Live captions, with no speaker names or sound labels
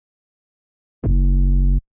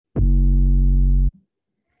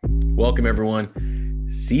Welcome, everyone.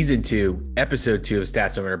 Season 2, Episode 2 of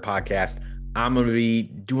Stats Over Podcast. I'm going to be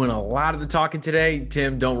doing a lot of the talking today.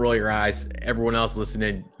 Tim, don't roll your eyes. Everyone else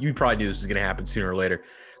listening, you probably knew this was going to happen sooner or later.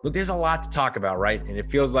 Look, there's a lot to talk about, right? And it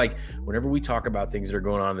feels like whenever we talk about things that are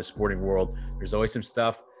going on in the sporting world, there's always some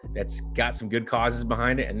stuff that's got some good causes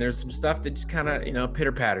behind it. And there's some stuff that just kind of,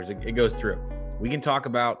 pitter patters. It goes through. We can talk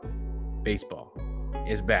about baseball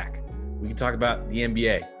is back. We can talk about the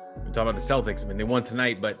NBA. We can talk about the Celtics. I mean, they won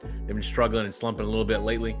tonight, but they've been struggling and slumping a little bit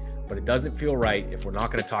lately. But it doesn't feel right if we're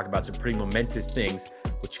not going to talk about some pretty momentous things,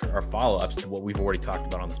 which are follow-ups to what we've already talked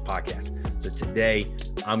about on this podcast. So today,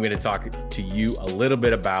 I'm going to talk to you a little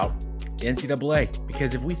bit about NCAA,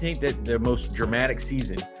 because if we think that the most dramatic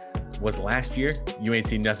season was last year, you ain't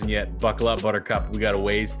seen nothing yet. Buckle up, Buttercup. We got a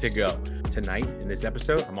ways to go. Tonight, in this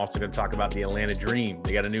episode, I'm also going to talk about the Atlanta Dream.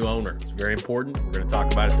 They got a new owner. It's very important. We're going to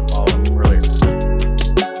talk about it to follow up from earlier.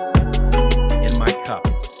 In my cup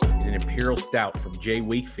is an Imperial Stout from Jay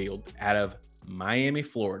Wakefield out of Miami,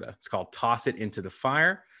 Florida. It's called Toss It Into the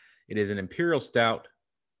Fire. It is an Imperial Stout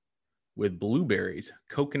with blueberries,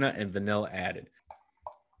 coconut, and vanilla added.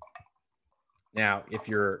 Now, if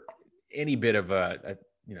you're any bit of a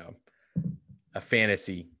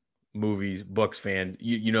fantasy movies, books fan,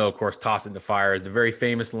 you know, of course, Toss It in the Fire is the very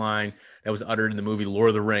famous line that was uttered in the movie Lord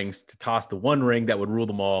of the Rings, to toss the one ring that would rule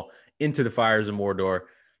them all into the fires of Mordor.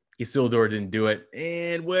 Isildur didn't do it.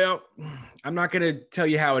 And, well, I'm not going to tell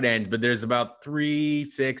you how it ends, but there's about 3,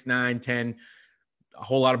 6, 9, 10, a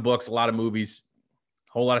whole lot of books, a lot of movies,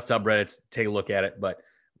 a whole lot of subreddits. Take a look at it. But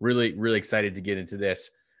really, really excited to get into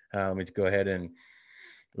this. Let me go ahead and,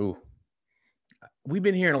 we've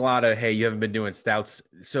been hearing a lot of, hey, you haven't been doing stouts.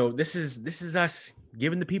 So this is us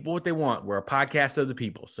giving the people what they want. We're a podcast of the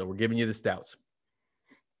people. So we're giving you the stouts.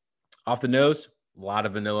 Off the nose, a lot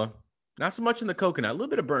of vanilla. Not so much in the coconut, a little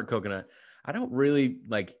bit of burnt coconut. I don't really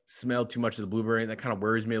smell too much of the blueberry. That kind of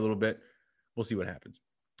worries me a little bit. We'll see what happens.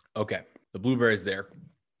 Okay, the blueberry's there.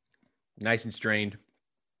 Nice and strained.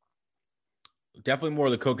 Definitely more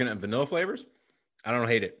of the coconut and vanilla flavors. I don't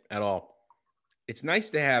hate it at all. It's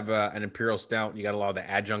nice to have an Imperial Stout. You got a lot of the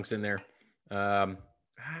adjuncts in there. What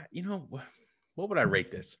would I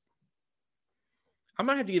rate this? I'm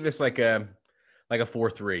going to have to give this like a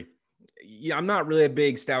 4.3. Yeah, I'm not really a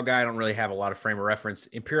big stout guy. I don't really have a lot of frame of reference.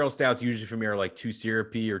 Imperial Stouts usually for me are like too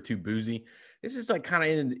syrupy or too boozy. This is like kind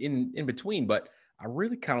of in between, but I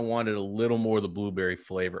really kind of wanted a little more of the blueberry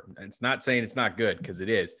flavor. It's not saying it's not good, because it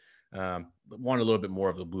is. Wanted a little bit more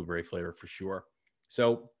of the blueberry flavor for sure.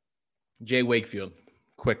 So Jay Wakefield,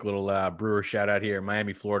 quick little brewer shout out here in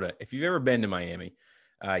Miami, Florida. If you've ever been to Miami,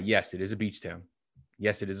 yes, it is a beach town.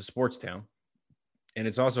 Yes, it is a sports town. And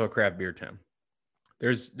it's also a craft beer town.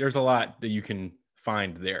 There's a lot that you can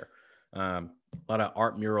find there. A lot of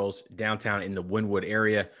art murals downtown in the Wynwood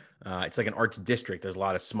area. It's like an arts district. There's a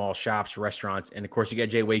lot of small shops, restaurants, and of course you got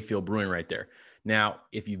Jay Wakefield Brewing right there. Now,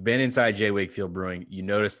 if you've been inside Jay Wakefield Brewing, you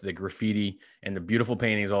notice the graffiti and the beautiful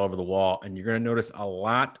paintings all over the wall, and you're going to notice a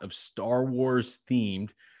lot of Star Wars themed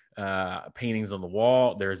paintings on the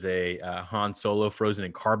wall. There's a Han Solo frozen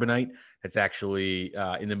in carbonite that's actually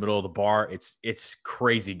in the middle of the bar. It's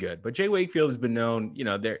crazy good. But Jay Wakefield has been known,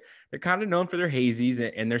 they're kind of known for their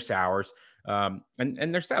hazies and their sours, and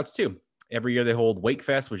their stouts too. Every year they hold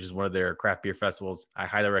Wakefest, which is one of their craft beer festivals. I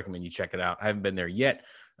highly recommend you check it out. I haven't been there yet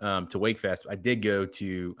to Wakefest. I did go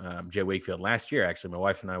to Jay Wakefield last year. Actually, my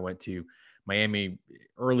wife and I went to Miami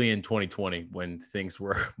early in 2020 when things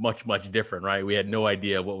were much, much different, right? We had no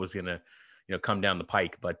idea what was going to, come down the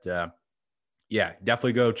pike. But yeah,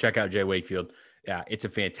 definitely go check out Jay Wakefield. Yeah, it's a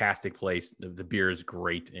fantastic place. The beer is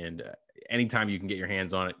great. And anytime you can get your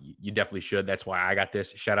hands on it, you definitely should. That's why I got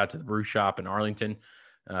this. Shout out to the brew shop in Arlington,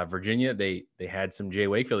 Virginia. They had some Jay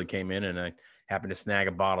Wakefield that came in, and I happened to snag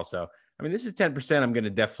a bottle. So, I mean, this is 10%. I'm going to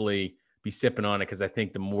definitely be sipping on it, because I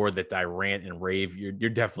think the more that I rant and rave, you're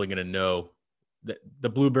definitely going to know that the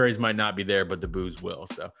blueberries might not be there, but the booze will.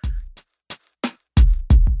 So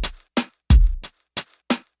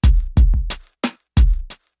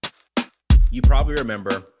you probably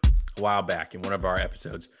remember a while back in one of our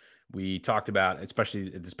episodes, we talked about, especially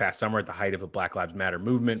this past summer at the height of the Black Lives Matter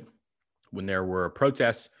movement, when there were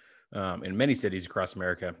protests in many cities across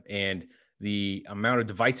America, and the amount of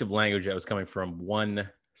divisive language that was coming from one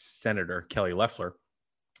senator, Kelly Loeffler,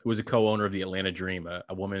 who was a co-owner of the Atlanta Dream, a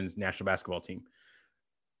women's national basketball team.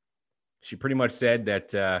 She pretty much said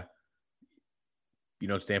that you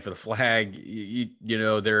don't stand for the flag.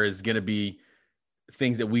 There is going to be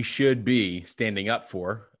things that we should be standing up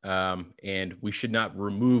for, and we should not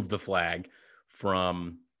remove the flag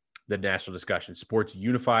from the national discussion. Sports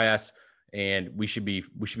unify us. and we should be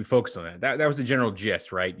focused on that. That was the general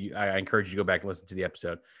gist, right? I encourage you to go back and listen to the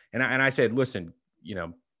episode. And I said, listen,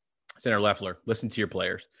 Senator Loeffler, listen to your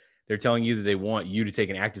players. They're telling you that they want you to take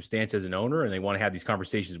an active stance as an owner, and they want to have these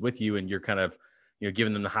conversations with you, and you're kind of,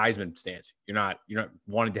 giving them the Heisman stance. You're not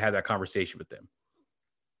wanting to have that conversation with them.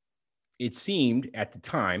 It seemed at the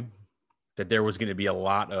time that there was going to be a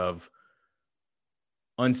lot of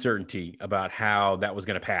uncertainty about how that was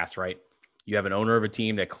going to pass, right? You have an owner of a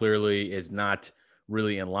team that clearly is not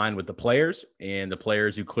really in line with the players, and the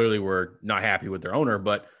players who clearly were not happy with their owner.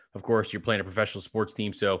 But of course, you're playing a professional sports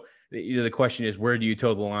team. So the question is, where do you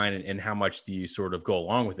toe the line, and how much do you sort of go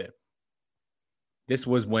along with it? This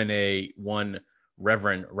was when one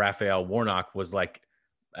Reverend Raphael Warnock was like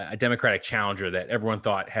a Democratic challenger that everyone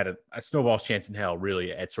thought had a snowball's chance in hell,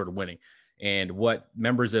 really, at sort of winning. And what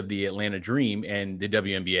members of the Atlanta Dream and the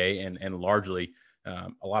WNBA and largely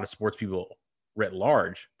a lot of sports people writ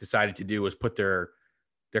large decided to do was put their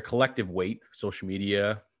collective weight, social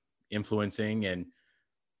media, influencing, and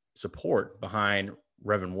support behind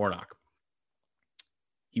Reverend Warnock.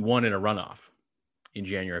 He won in a runoff in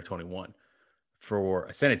January of 21 for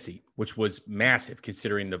a Senate seat, which was massive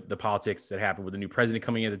considering the politics that happened with the new president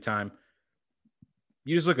coming in at the time.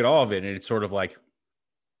 You just look at all of it, and it's sort of like,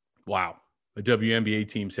 wow, the WNBA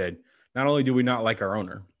team said, not only do we not like our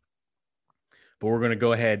owner, but we're going to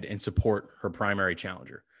go ahead and support her primary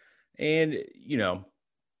challenger. And,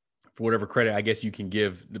 for whatever credit, I guess you can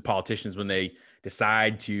give the politicians when they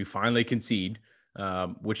decide to finally concede,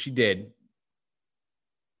 which she did,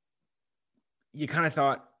 you kind of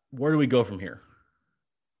thought, where do we go from here?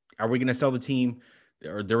 Are we going to sell the team?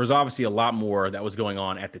 There was obviously a lot more that was going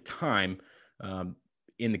on at the time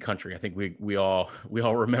in the country. I think we all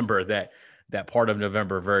remember that part of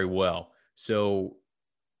November very well. So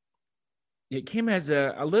it came as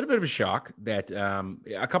a little bit of a shock that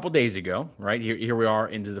a couple of days ago, right here we are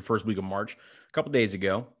into the first week of March. A couple of days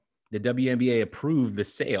ago, the WNBA approved the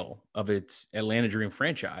sale of its Atlanta Dream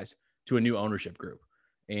franchise to a new ownership group,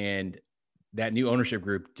 and that new ownership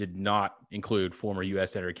group did not include former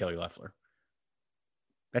U.S. Senator Kelly Loeffler.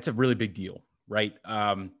 That's a really big deal, right?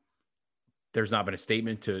 There's not been a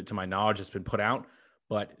statement to my knowledge that's been put out,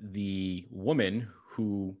 but the woman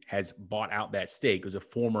who has bought out that stake was a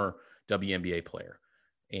former WNBA player.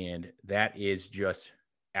 And that is just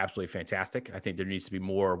absolutely fantastic. I think there needs to be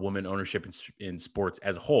more woman ownership in sports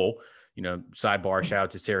as a whole. Sidebar, shout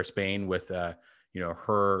out to Sarah Spain with,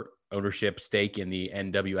 her ownership stake in the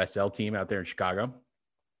NWSL team out there in Chicago.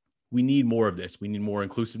 We need more of this. We need more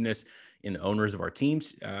inclusiveness in the owners of our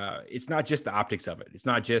teams. It's not just the optics of it. It's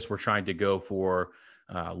not just we're trying to go for,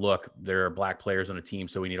 look, there are black players on a team,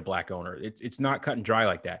 so we need a black owner. It's not cut and dry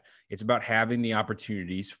like that. It's about having the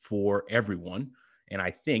opportunities for everyone. And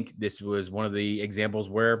I think this was one of the examples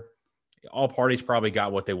where all parties probably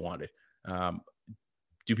got what they wanted.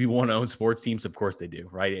 Do people want to own sports teams? Of course they do,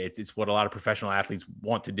 right? It's what a lot of professional athletes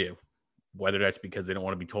want to do, whether that's because they don't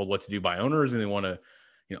want to be told what to do by owners and they want to,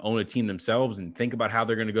 own a team themselves and think about how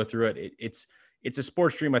they're going to go through it. It's a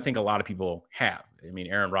sports dream I think a lot of people have. I mean,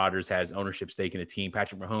 Aaron Rodgers has ownership stake in a team.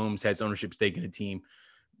 Patrick Mahomes has ownership stake in a team,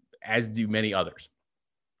 as do many others.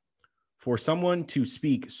 For someone to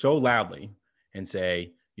speak so loudly and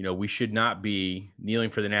say, we should not be kneeling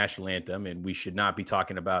for the national anthem, and we should not be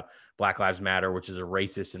talking about Black Lives Matter, which is a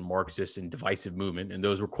racist and Marxist and divisive movement. And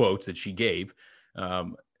those were quotes that she gave.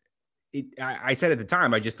 I said at the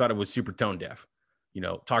time, I just thought it was super tone deaf.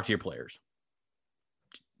 Talk to your players.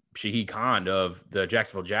 Shahid Khan of the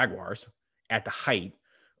Jacksonville Jaguars, at the height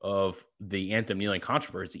of the anthem kneeling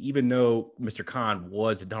controversy, even though Mr. Khan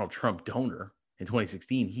was a Donald Trump donor in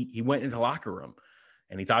 2016, he went into the locker room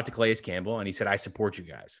and he talked to Calais Campbell and he said, I support you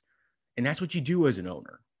guys. And that's what you do as an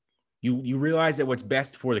owner. You realize that what's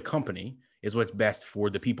best for the company is what's best for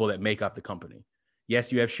the people that make up the company.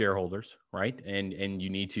 Yes, you have shareholders, right? And you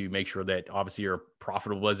need to make sure that obviously you're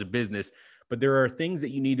profitable as a business, but there are things that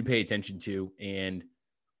you need to pay attention to. And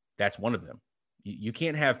that's one of them. You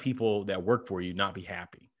can't have people that work for you not be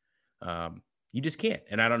happy. You just can't.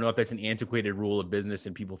 And I don't know if that's an antiquated rule of business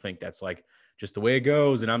and people think that's like just the way it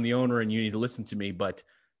goes and I'm the owner and you need to listen to me. But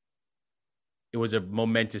it was a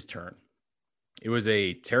momentous turn. It was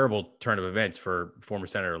a terrible turn of events for former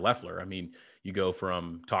Senator Loeffler. I mean, you go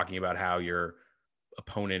from talking about how your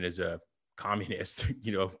opponent is a communist,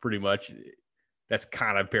 pretty much. That's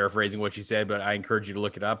kind of paraphrasing what she said, but I encourage you to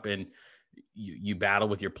look it up. And you battle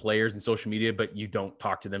with your players in social media, but you don't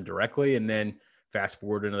talk to them directly. And then fast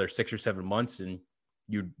forward another 6 or 7 months and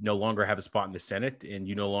you no longer have a spot in the Senate and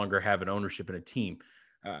you no longer have an ownership in a team.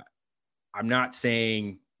 I'm not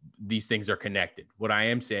saying these things are connected. What I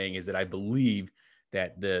am saying is that I believe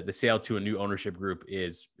that the sale to a new ownership group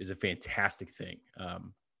is a fantastic thing.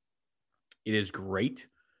 It is great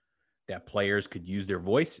that players could use their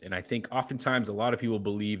voice. And I think oftentimes a lot of people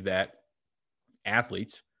believe that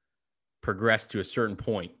athletes progress to a certain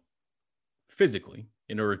point physically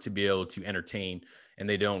in order to be able to entertain. And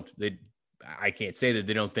I can't say that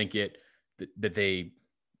they don't think that they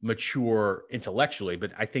mature intellectually,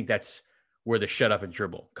 but I think that's where the shut up and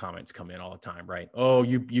dribble comments come in all the time, right? Oh,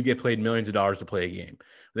 you get paid millions of dollars to play a game.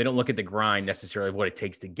 They don't look at the grind necessarily of what it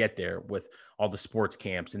takes to get there with all the sports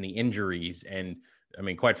camps and the injuries. And I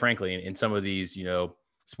mean, quite frankly, in some of these,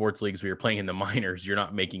 sports leagues where you're playing in the minors, you're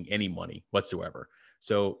not making any money whatsoever.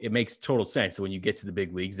 So it makes total sense that when you get to the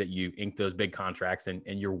big leagues that you ink those big contracts and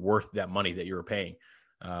you're worth that money that you were paying.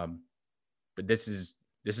 But this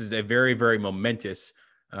is a very, very momentous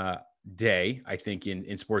day, I think,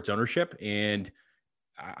 in sports ownership. And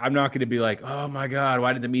I'm not going to be like, oh my God,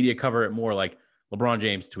 why did the media cover it more? Like LeBron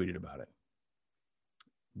James tweeted about it.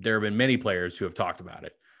 There have been many players who have talked about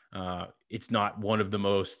it. It's not one of the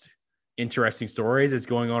most interesting stories that's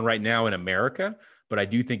going on right now in America, but I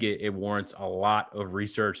do think it warrants a lot of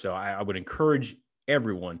research. So I would encourage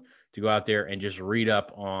everyone to go out there and just read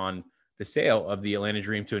up on the sale of the Atlanta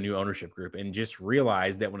Dream to a new ownership group and just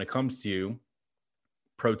realize that when it comes to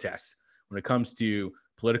protests, when it comes to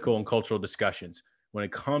political and cultural discussions, when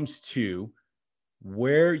it comes to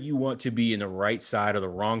where you want to be in the right side or the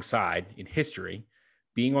wrong side in history,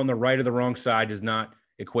 being on the right or the wrong side does not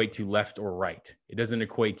equate to left or right. It doesn't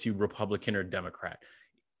equate to Republican or Democrat.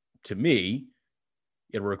 To me,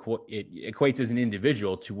 it equates as an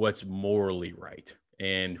individual to what's morally right.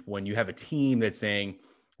 And when you have a team that's saying,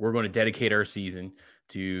 we're going to dedicate our season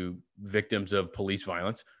to victims of police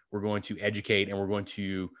violence, we're going to educate and we're going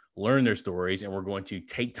to learn their stories, and we're going to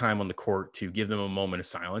take time on the court to give them a moment of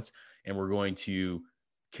silence, and we're going to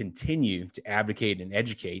continue to advocate and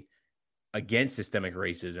educate against systemic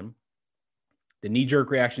racism. The knee-jerk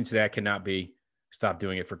reaction to that cannot be stop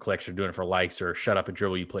doing it for clicks or doing it for likes or shut up and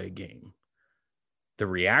dribble, you play a game. The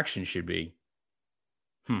reaction should be,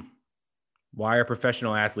 why are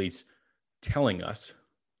professional athletes telling us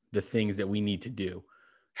the things that we need to do?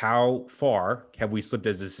 How far have we slipped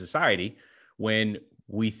as a society when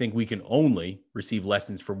we think we can only receive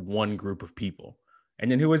lessons from one group of people? And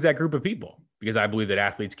then who is that group of people? Because I believe that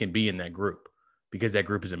athletes can be in that group because that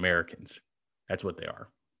group is Americans. That's what they are.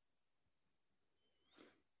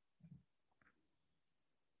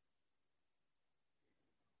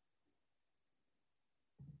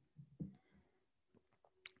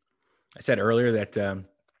 I said earlier that I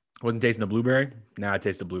wasn't tasting the blueberry. Now I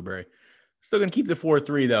taste the blueberry. Still going to keep the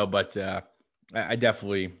 4-3 though, but I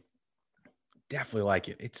definitely like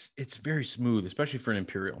it. It's very smooth, especially for an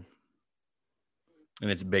Imperial.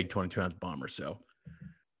 And it's a big 22-ounce bomber. So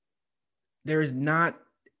there has not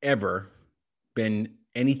ever been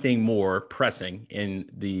anything more pressing in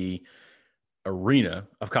the arena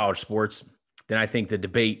of college sports than I think the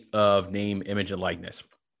debate of name, image, and likeness.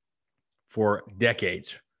 For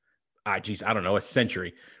decades, I don't know, a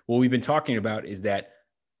century. What we've been talking about is that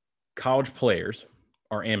college players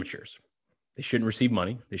are amateurs. They shouldn't receive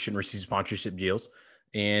money. They shouldn't receive sponsorship deals.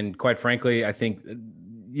 And quite frankly, I think,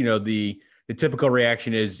 the typical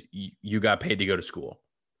reaction is you got paid to go to school,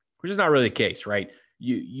 which is not really the case, right?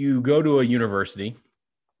 You go to a university,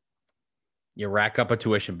 you rack up a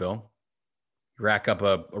tuition bill, you rack up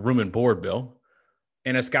a room and board bill,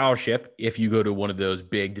 and a scholarship. If you go to one of those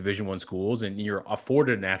big Division I schools and you're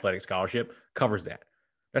afforded an athletic scholarship, covers that.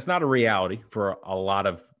 That's not a reality for a lot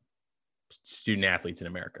of student athletes in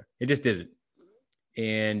America. It just isn't.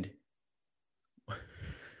 And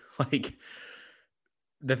like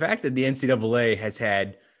the fact that the NCAA has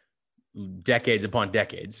had decades upon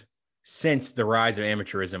decades since the rise of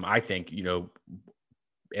amateurism, I think,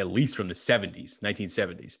 at least from the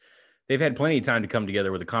 1970s, they've had plenty of time to come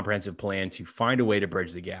together with a comprehensive plan to find a way to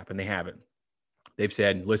bridge the gap, and they haven't. They've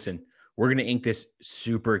said, listen, we're going to ink this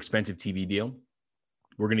super expensive TV deal.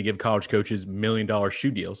 We're going to give college coaches $1 million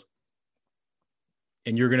shoe deals,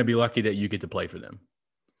 and you're going to be lucky that you get to play for them.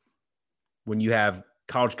 When you have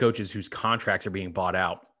college coaches whose contracts are being bought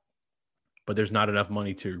out, but there's not enough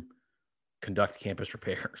money to conduct campus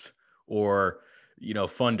repairs or,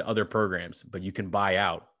 fund other programs, but you can buy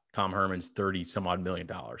out Tom Herman's 30 some odd $1 million.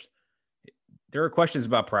 There are questions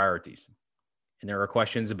about priorities, and there are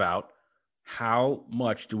questions about how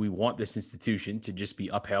much do we want this institution to just be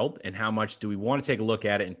upheld, and how much do we want to take a look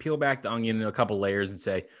at it and peel back the onion in a couple layers and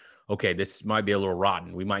say, okay, this might be a little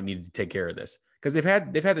rotten. We might need to take care of this, because they've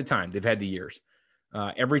had the time, they've had the years.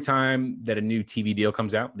 Every time that a new TV deal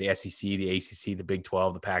comes out, the SEC, the ACC, the Big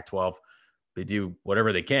 12, the Pac 12, They do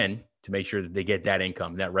whatever they can to make sure that they get that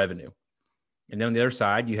income, that revenue. And then on the other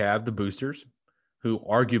side, you have the boosters, who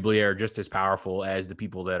arguably are just as powerful as the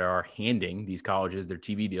people that are handing these colleges their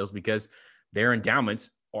TV deals, because their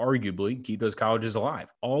endowments arguably keep those colleges alive.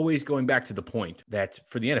 Always going back to the point that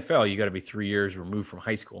for the NFL, you got to be 3 years removed from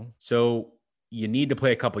high school. So you need to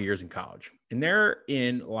play a couple years in college. And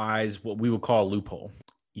therein lies what we would call a loophole.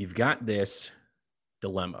 You've got this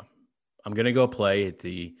dilemma. I'm going to go play at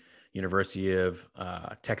the University of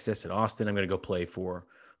Texas at Austin. I'm going to go play for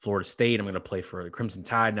Florida State. I'm going to play for the Crimson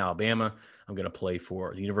Tide in Alabama. I'm going to play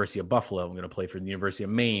for the University of Buffalo. I'm going to play for the University of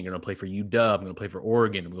Maine. I'm going to play for UW. I'm going to play for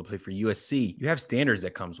Oregon. I'm going to play for USC. You have standards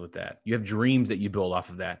that comes with that. You have dreams that you build off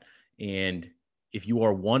of that. And if you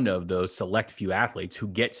are one of those select few athletes who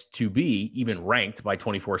gets to be even ranked by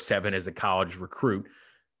 24/7 as a college recruit,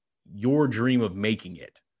 your dream of making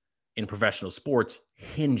it in professional sports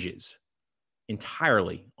hinges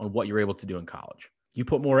entirely on what you're able to do in college. You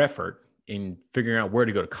put more effort in figuring out where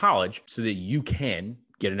to go to college so that you can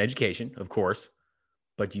get an education, of course,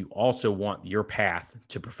 but you also want your path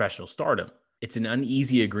to professional stardom. It's an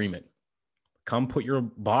uneasy agreement. Come put your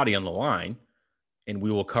body on the line and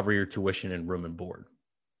we will cover your tuition and room and board.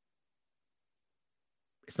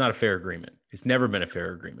 It's not a fair agreement. It's never been a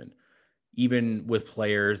fair agreement. Even with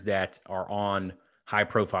players that are on high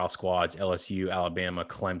profile squads, LSU, Alabama,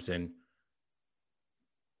 Clemson,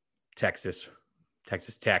 Texas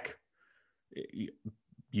Tech,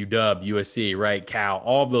 UW, USC, right? Cal,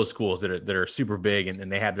 all of those schools that are super big and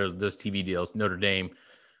they have those TV deals, Notre Dame,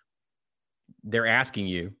 they're asking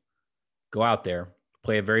you, go out there,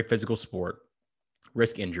 play a very physical sport,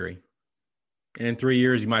 risk injury, and in 3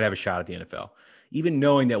 years, you might have a shot at the NFL. Even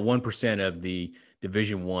knowing that 1% of the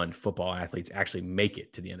Division I football athletes actually make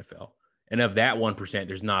it to the NFL. And of that 1%,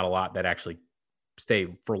 there's not a lot that actually stay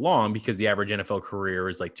for long, because the average NFL career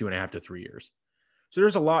is like 2.5 to 3 years. So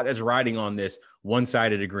there's a lot that's riding on this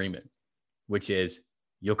one-sided agreement, which is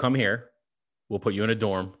you'll come here, we'll put you in a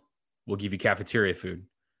dorm, we'll give you cafeteria food,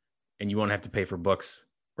 and you won't have to pay for books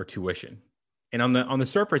or tuition. And on the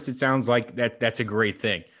surface, it sounds like that's a great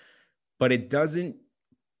thing, but it doesn't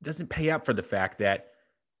pay up for the fact that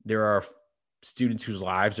there are students whose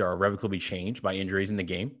lives are irrevocably changed by injuries in the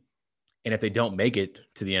game. And if they don't make it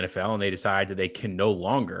to the NFL and they decide that they can no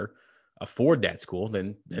longer afford that school,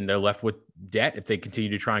 then they're left with debt if they continue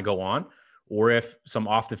to try and go on. Or if some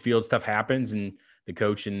off the field stuff happens and the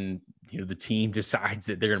coach and the team decides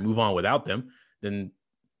that they're going to move on without them, then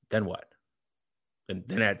what?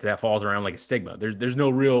 Then that falls around like a stigma. There's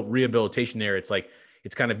no real rehabilitation there. It's like,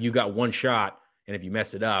 it's kind of, you got one shot, and if you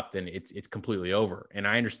mess it up, then it's completely over. And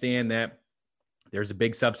I understand that there's a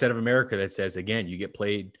big subset of America that says, again, you get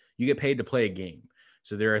paid to play a game.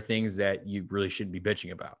 So there are things that you really shouldn't be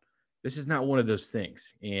bitching about. This is not one of those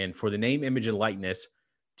things. And for the name, image, and likeness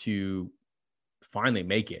to finally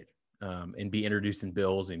make it and be introduced in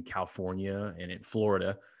bills in California and in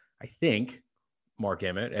Florida, I think Mark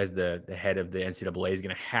Emmett, as the head of the NCAA, is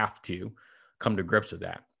going to have to come to grips with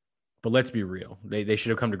that. But let's be real. They should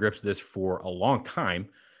have come to grips with this for a long time,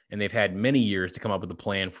 and they've had many years to come up with a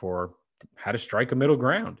plan for how to strike a middle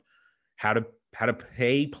ground, how to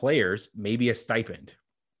pay players maybe a stipend.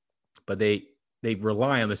 But they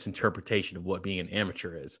rely on this interpretation of what being an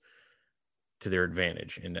amateur is to their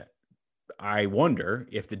advantage. And I wonder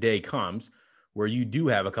if the day comes where you do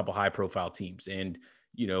have a couple high-profile teams. And,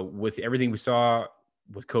 with everything we saw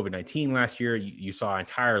with COVID-19 last year, you saw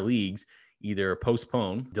entire leagues either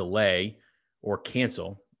postpone, delay, or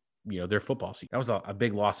cancel, their football season. That was a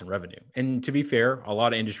big loss in revenue. And to be fair, a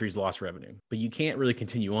lot of industries lost revenue. But you can't really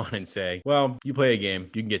continue on and say, well, you play a game,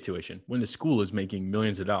 you can get tuition, when the school is making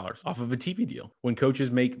millions of dollars off of a TV deal, when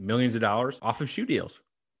coaches make millions of dollars off of shoe deals,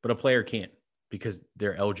 but a player can't, because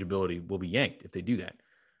their eligibility will be yanked if they do that.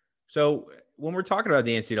 So when we're talking about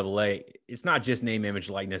the NCAA, it's not just name, image,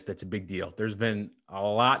 likeness that's a big deal. There's been a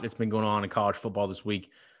lot that's been going on in college football this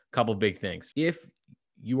week. Couple big things. If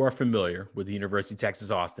you are familiar with the University of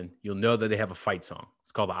Texas Austin, you'll know that they have a fight song.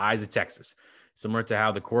 It's called The Eyes of Texas, similar to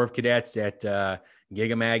how the Corps of Cadets at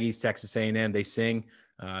Giga Maggie's Texas A&M, they sing,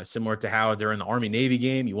 similar to how they're in the Army-Navy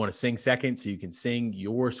game. You want to sing second so you can sing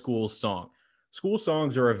your school's song. School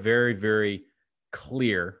songs are a very, very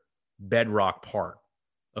clear bedrock part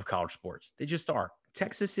of college sports. They just are.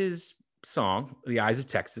 Texas's song, The Eyes of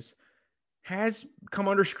Texas, has come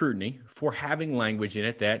under scrutiny for having language in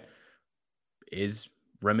it that is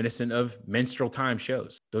reminiscent of menstrual time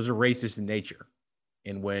shows. Those are racist in nature.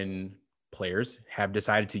 And when players have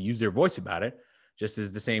decided to use their voice about it, just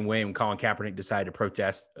as the same way when Colin Kaepernick decided to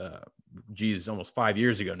protest, almost 5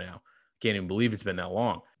 years ago now, Can't even believe it's been that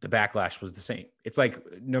long. The backlash was the same. It's like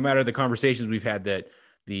no matter the conversations we've had that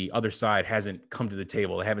the other side hasn't come to the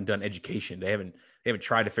table. They haven't done education. They haven't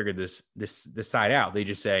tried to figure this side out. They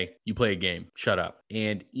just say, you play a game, shut up.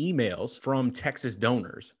 And emails from Texas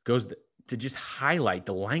donors goes to just highlight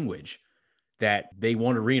the language that they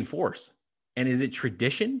want to reinforce. And is it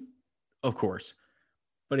tradition? Of course.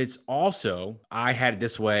 But it's also, I had it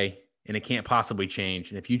this way and it can't possibly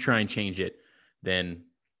change. And if you try and change it, then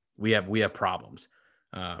we have problems.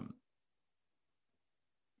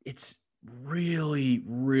 It's really,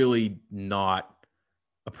 really not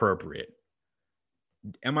appropriate.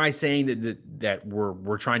 Am I saying that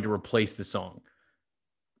we're trying to replace the song?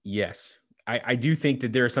 Yes. I do think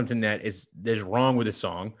that there is something that's wrong with the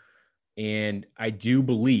song. And I do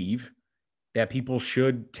believe that people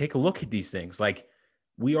should take a look at these things. Like,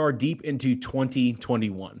 we are deep into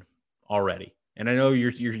 2021 already. And I know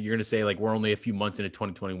you're going to say, like, we're only a few months into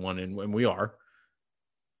 2021, and we are.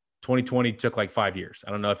 2020 took like 5 years.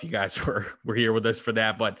 I don't know if you guys were here with us for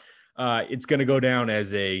that, but it's going to go down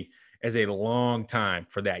as a long time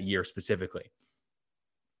for that year specifically.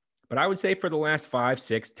 But I would say for the last 5,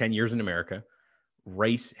 6, 10 years in America,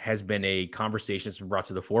 race has been a conversation that's been brought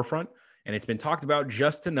to the forefront, and it's been talked about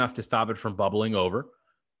just enough to stop it from bubbling over.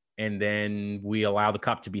 And then we allow the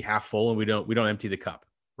cup to be half full, and we don't empty the cup,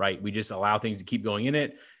 right? We just allow things to keep going in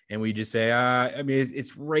it. And we just say, I mean,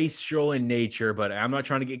 it's racial in nature, but I'm not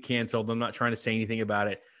trying to get canceled. I'm not trying to say anything about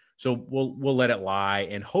it. So we'll let it lie.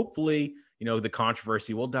 And hopefully, the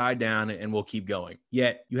controversy will die down and we'll keep going.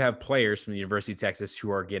 Yet you have players from the University of Texas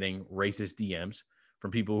who are getting racist DMs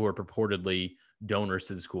from people who are purportedly donors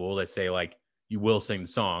to the school that say, like, you will sing the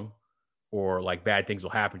song, or like bad things will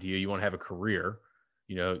happen to you. You want to have a career.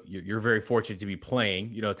 You're very fortunate to be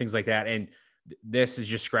playing, things like that. And this is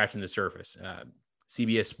just scratching the surface.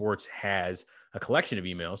 CBS Sports has a collection of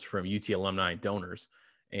emails from UT alumni and donors,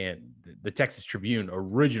 and the Texas Tribune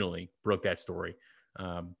originally broke that story.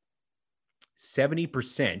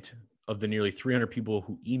 70% of the nearly 300 people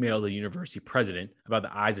who emailed the university president about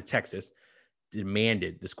the eyes of Texas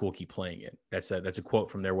demanded the school keep playing it. That's a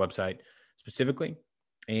quote from their website specifically.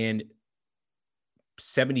 And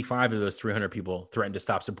 75 of those 300 people threatened to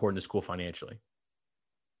stop supporting the school financially.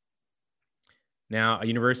 Now, a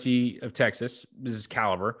University of Texas, this is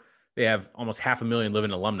caliber, they have almost 500,000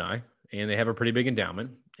 living alumni, and they have a pretty big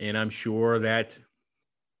endowment. And I'm sure that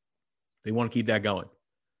they want to keep that going.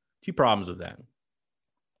 2 problems with that.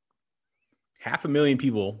 500,000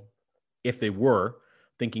 people, if they were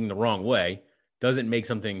thinking the wrong way, doesn't make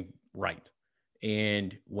something right.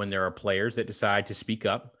 And when there are players that decide to speak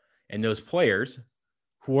up, and those players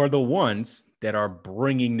who are the ones that are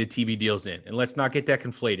bringing the TV deals in, and let's not get that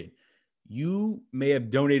conflated. You may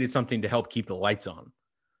have donated something to help keep the lights on,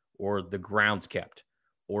 or the grounds kept,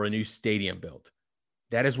 or a new stadium built.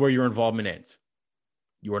 That is where your involvement ends.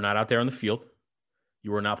 You are not out there on the field.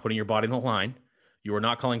 You are not putting your body on the line. You are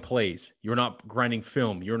not calling plays. You're not grinding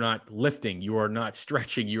film. You're not lifting. You are not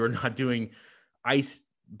stretching. You are not doing ice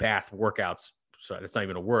bath workouts. Sorry, that's not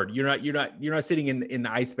even a word. You're not sitting in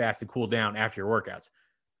the ice bath to cool down after your workouts.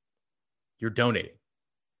 You're donating.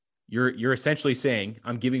 You're essentially saying,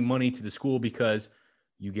 I'm giving money to the school because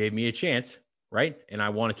you gave me a chance, right? And I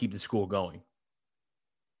want to keep the school going.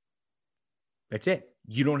 That's it.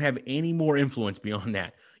 You don't have any more influence beyond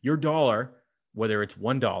that. Your dollar, whether it's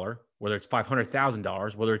 $1, whether it's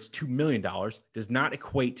 $500,000, whether it's $2 million, does not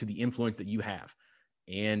equate to the influence that you have.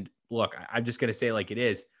 And look, I'm just going to say like it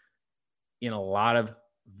is. In a lot of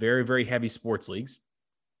very, very heavy sports leagues,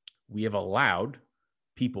 we have allowed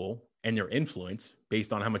people and their influence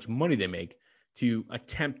based on how much money they make to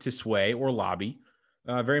attempt to sway or lobby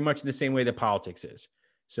very much in the same way that politics is.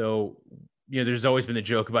 So, there's always been a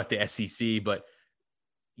joke about the SEC, but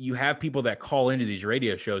you have people that call into these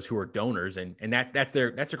radio shows who are donors, and that's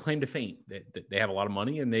their claim to fame. They have a lot of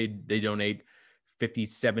money and they donate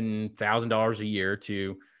 $57,000 a year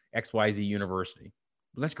to XYZ University.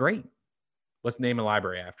 Well, that's great. Let's name a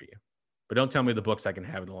library after you. But don't tell me the books I can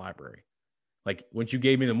have in the library. Like, once you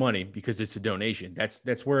gave me the money because it's a donation,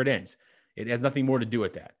 that's where it ends. It has nothing more to do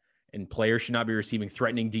with that. And players should not be receiving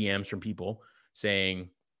threatening DMs from people saying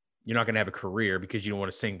you're not going to have a career because you don't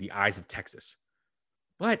want to sing The Eyes of Texas.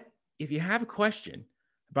 But if you have a question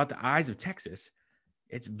about The Eyes of Texas,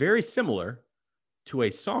 it's very similar to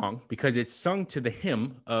a song because it's sung to the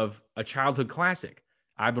hymn of a childhood classic,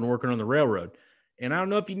 I've Been Working on the Railroad. And I don't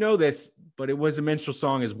know if you know this, but it was a minstrel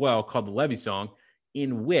song as well called the Levee Song,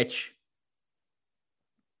 in which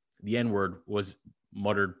the N-word was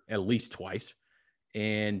muttered at least twice.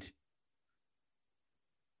 And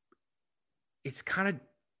it's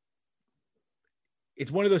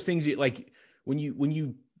it's one of those things like when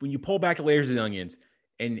you pull back the layers of the onions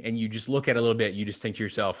and you just look at it a little bit, you just think to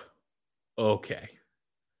yourself, okay.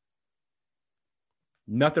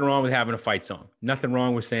 Nothing wrong with having a fight song. Nothing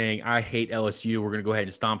wrong with saying, I hate LSU. We're going to go ahead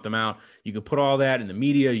and stomp them out. You can put all that in the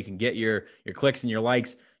media. You can get your clicks and your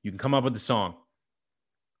likes. You can come up with the song.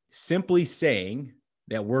 Simply saying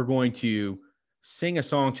that we're going to sing a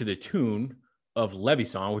song to the tune of Levee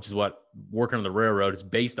Song, which is what Working on the Railroad is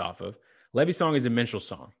based off of. Levee Song is a minstrel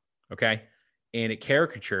song, okay? And it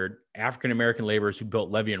caricatured African-American laborers who built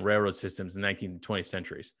levee and railroad systems in the 19th and 20th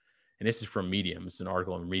centuries. And this is from Medium. It's an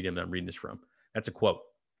article on Medium that I'm reading this from. That's a quote.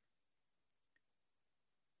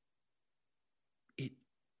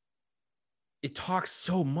 It talks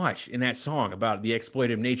so much in that song about the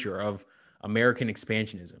exploitative nature of American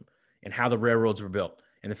expansionism and how the railroads were built.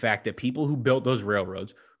 And the fact that people who built those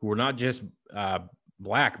railroads, who were not just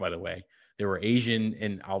Black, by the way, there were Asian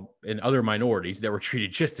and other minorities that were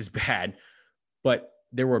treated just as bad, but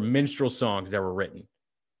there were minstrel songs that were written.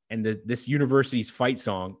 And this university's fight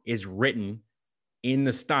song is written in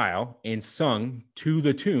the style and sung to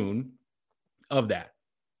the tune of that.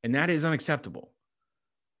 And that is unacceptable.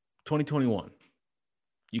 2021.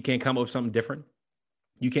 You can't come up with something different.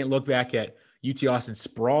 You can't look back at UT Austin's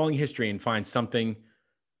sprawling history and find something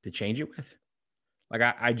to change it with. Like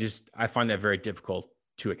I find that very difficult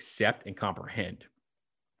to accept and comprehend.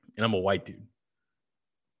 And I'm a white dude.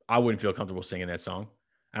 I wouldn't feel comfortable singing that song.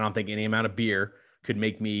 I don't think any amount of beer could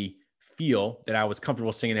make me feel that I was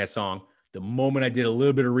comfortable singing that song the moment I did a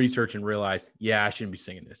little bit of research and realized, yeah, I shouldn't be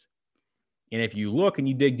singing this. And if you look and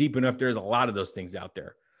you dig deep enough, there's a lot of those things out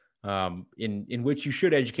there in which you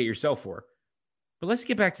should educate yourself for. But let's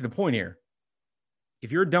get back to the point here.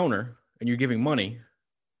 If you're a donor and you're giving money,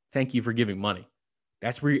 thank you for giving money.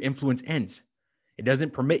 That's where your influence ends. It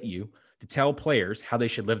doesn't permit you to tell players how they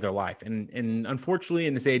should live their life. And unfortunately,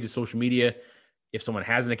 in this age of social media, if someone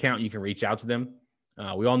has an account, you can reach out to them.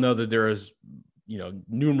 We all know that there is,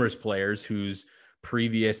 numerous players whose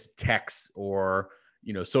previous texts or,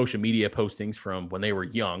 social media postings from when they were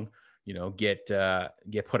young, get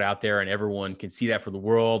put out there and everyone can see that for the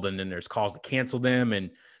world. And then there's calls to cancel them. And,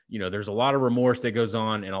 there's a lot of remorse that goes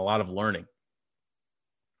on and a lot of learning.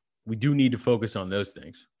 We do need to focus on those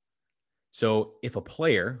things. So if a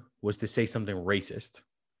player was to say something racist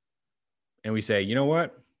and we say, you know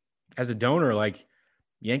what, as a donor, like,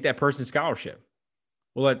 yank that person's scholarship.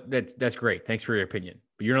 Well, that's great. Thanks for your opinion.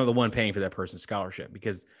 But you're not the one paying for that person's scholarship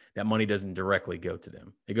because that money doesn't directly go to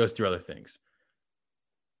them. It goes through other things.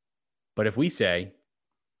 But if we say,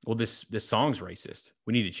 well, this song's racist,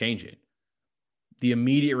 we need to change it, the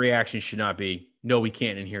immediate reaction should not be, no, we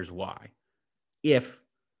can't, and here's why. If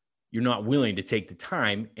you're not willing to take the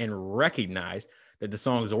time and recognize that the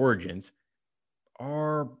song's origins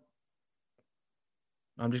are,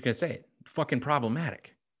 I'm just going to say it, fucking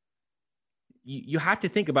problematic. You have to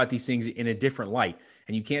think about these things in a different light,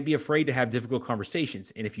 and you can't be afraid to have difficult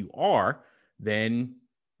conversations. And if you are, then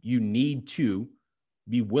you need to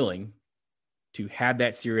be willing to have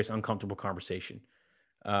that serious, uncomfortable conversation.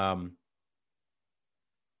 I'll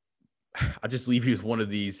just leave you with one of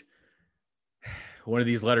these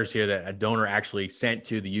letters here that a donor actually sent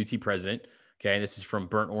to the UT president. Okay. And this is from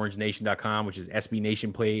burntorangenation.com, which is SB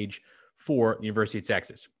Nation page for the University of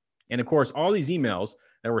Texas. And of course, all these emails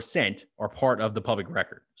that were sent are part of the public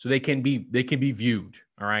record. So they can be viewed.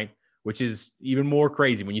 All right. Which is even more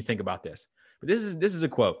crazy when you think about this. But this is a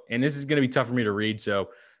quote, and this is going to be tough for me to read. So,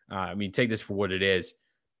 take this for what it is.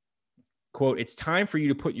 Quote, "It's time for you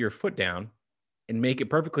to put your foot down and make it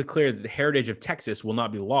perfectly clear that the heritage of Texas will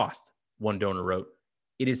not be lost," one donor wrote.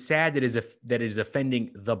 "It is sad that it is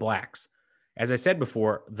offending the Blacks. As I said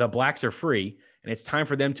before, the Blacks are free, and it's time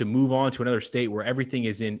for them to move on to another state where everything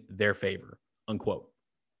is in their favor," unquote.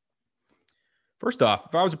 First off,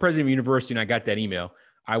 if I was the president of a university and I got that email,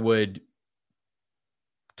 I would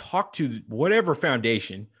talk to whatever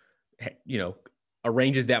foundation,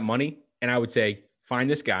 arranges that money. And I would say, find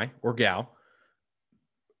this guy or gal,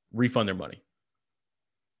 refund their money.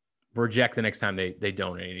 Reject the next time they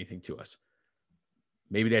donate anything to us.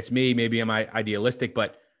 Maybe that's me. Maybe I'm idealistic,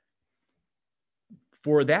 but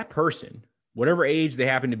for that person, whatever age they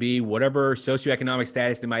happen to be, whatever socioeconomic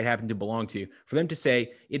status they might happen to belong to, for them to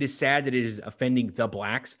say, it is sad that it is offending the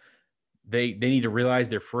Blacks, they need to realize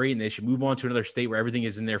they're free and they should move on to another state where everything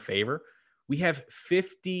is in their favor. We have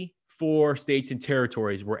 54 states and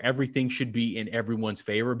territories where everything should be in everyone's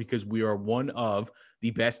favor because we are one of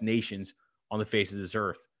the best nations on the face of this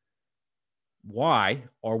earth. Why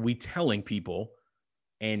are we telling people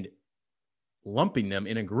and lumping them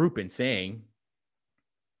in a group and saying,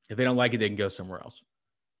 if they don't like it, they can go somewhere else?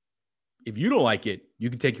 If you don't like it, you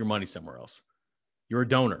can take your money somewhere else. You're a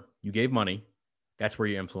donor. You gave money. That's where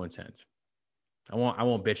your influence ends. I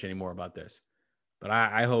won't bitch anymore about this, but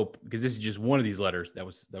I hope, because this is just one of these letters that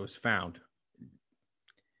was found.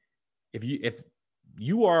 If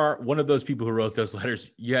you are one of those people who wrote those letters,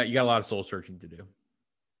 yeah, you got a lot of soul searching to do.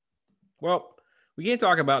 Well, we can't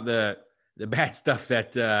talk about the bad stuff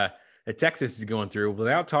that Texas is going through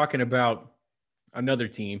without talking about another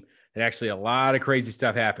team that actually a lot of crazy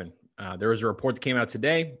stuff happened. There was a report that came out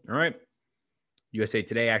today. All right. USA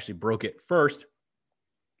Today actually broke it first.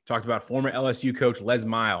 Talked about former LSU coach Les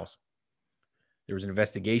Miles. There was an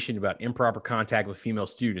investigation about improper contact with female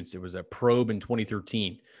students. It was a probe in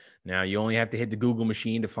 2013. Now, you only have to hit the Google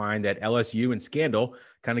machine to find that LSU and scandal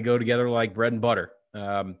kind of go together like bread and butter.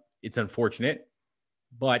 It's unfortunate,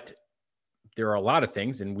 but there are a lot of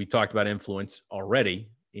things, and we talked about influence already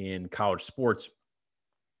in college sports.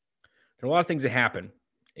 There are a lot of things that happen,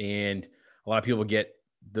 and a lot of people get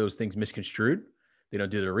those things misconstrued. They don't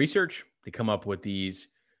do their research. They come up with these,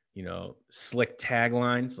 slick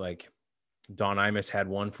taglines. Like Don Imus had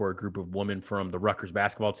one for a group of women from the Rutgers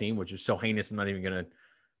basketball team, which is so heinous, I'm not even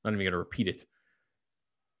gonna repeat it.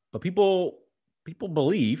 But people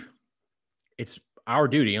believe it's our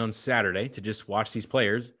duty on Saturday to just watch these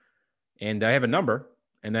players, and I have a number,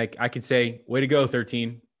 and I can say, way to go,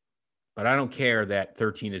 13. But I don't care that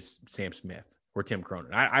 13 is Sam Smith or Tim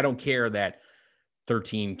Cronin. I don't care that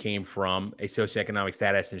 13 came from a socioeconomic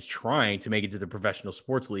status and is trying to make it to the professional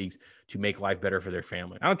sports leagues to make life better for their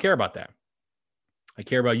family. I don't care about that. I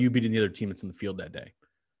care about you beating the other team that's in the field that day.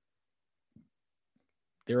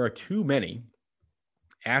 There are too many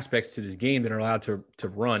aspects to this game that are allowed to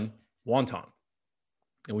run wanton.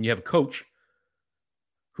 And when you have a coach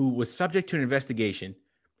who was subject to an investigation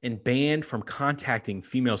and banned from contacting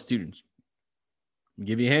female students, I'll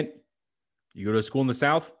give you a hint. You go to a school in the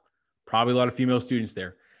South, probably a lot of female students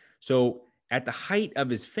there. So at the height of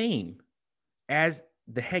his fame as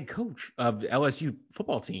the head coach of the LSU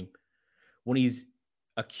football team, when he's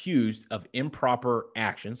accused of improper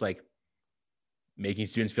actions, like making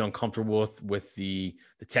students feel uncomfortable with the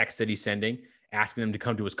text that he's sending, asking them to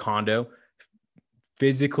come to his condo,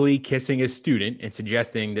 physically kissing his student and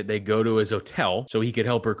suggesting that they go to his hotel so he could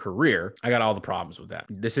help her career, I got all the problems with that.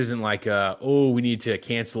 This isn't like, we need to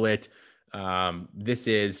cancel it. I'm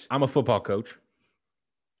a football coach,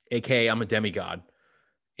 aka I'm a demigod.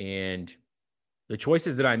 And the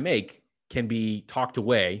choices that I make can be talked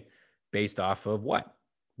away based off of what?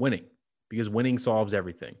 Winning, because winning solves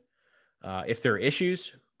everything. If there are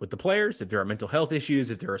issues with the players, if there are mental health issues,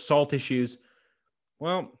 if there are assault issues,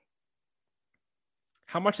 well,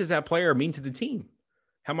 how much does that player mean to the team?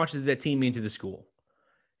 How much does that team mean to the school?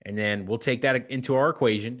 And then we'll take that into our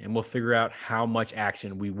equation and we'll figure out how much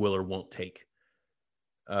action we will or won't take.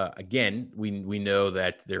 Again, we know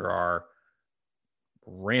that there are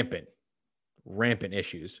rampant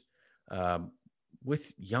issues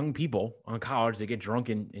with young people on college. They get drunk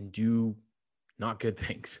and do not good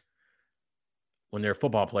things. When they're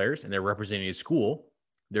football players and they're representing a school,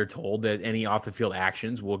 they're told that any off the field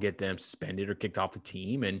actions will get them suspended or kicked off the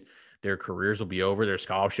team and their careers will be over. Their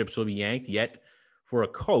scholarships will be yanked. Yet for a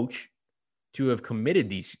coach to have committed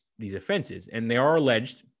these offenses, and they are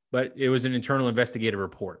alleged, but it was an internal investigative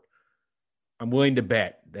report. I'm willing to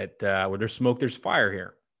bet that where there's smoke, there's fire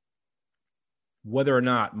here. Whether or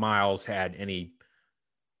not Miles had any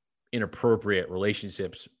inappropriate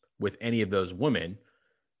relationships with any of those women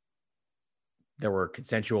that were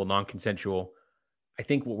consensual, non-consensual, I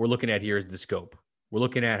think what we're looking at here is the scope. We're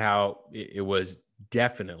looking at how it was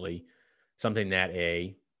definitely something that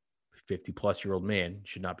a 50-plus-year-old man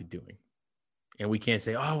should not be doing. And we can't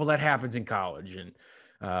say, oh, well, that happens in college. And,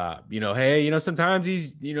 hey, sometimes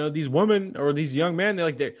these women or these young men,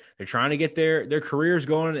 they're trying to get their careers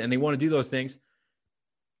going and they want to do those things,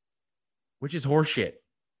 which is horseshit.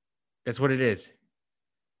 That's what it is.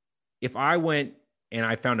 If I went and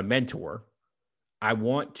I found a mentor, I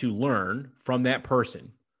want to learn from that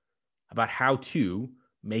person about how to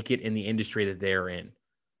make it in the industry that they're in.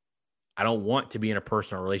 I don't want to be in a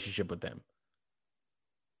personal relationship with them.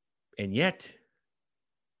 And yet,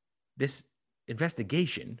 this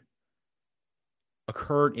investigation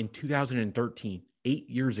occurred in 2013, 8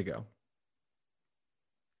 years ago.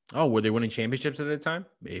 Oh, were they winning championships at that time?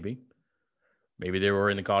 Maybe. Maybe they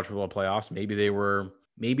were in the college football playoffs. Maybe there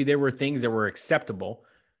were things that were acceptable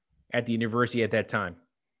at the university at that time.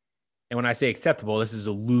 And when I say acceptable, this is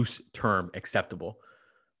a loose term, acceptable.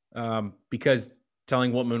 Because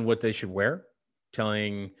telling women what they should wear,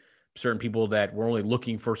 telling certain people that we're only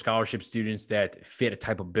looking for scholarship students that fit a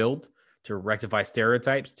type of build to rectify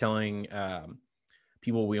stereotypes, telling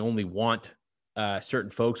people. We only want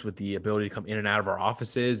certain folks with the ability to come in and out of our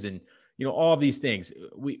offices, and all of these things.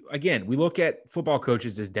 We look at football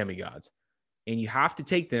coaches as demigods, and you have to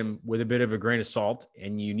take them with a bit of a grain of salt,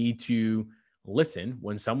 and you need to listen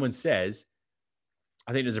when someone says,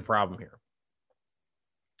 I think there's a problem here.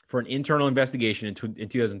 For an internal investigation in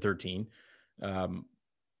 2013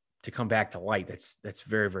 to come back to light, that's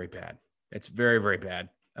very, very bad. That's very, very bad.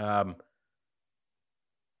 The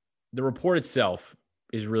report itself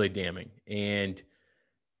is really damning. And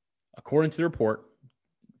according to the report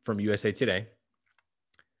from USA Today,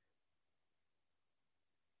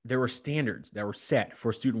 there were standards that were set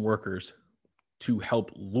for student workers to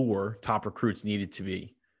help lure top recruits needed to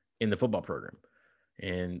be in the football program.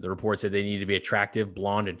 And the report said they needed to be attractive,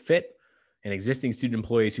 blonde, and fit. And existing student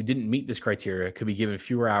employees who didn't meet this criteria could be given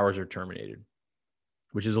fewer hours or terminated,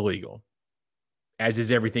 which is illegal, as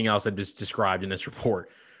is everything else I just described in this report.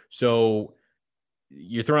 So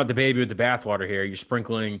you're throwing out the baby with the bathwater here. You're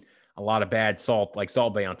sprinkling a lot of bad salt, like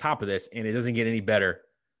Salt Bay, on top of this, and it doesn't get any better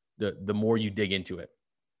the more you dig into it.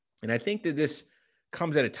 And I think that this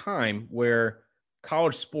comes at a time where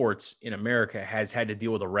college sports in America has had to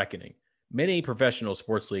deal with a reckoning. Many professional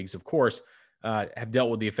sports leagues, of course, have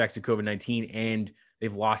dealt with the effects of COVID-19, and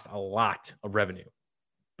they've lost a lot of revenue.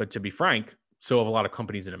 But to be frank, so have a lot of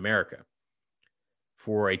companies in America.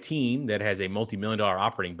 For a team that has a multi-million-dollar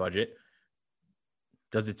operating budget,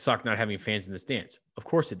 does it suck not having fans in the stands? Of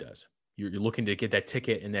course it does. You're looking to get that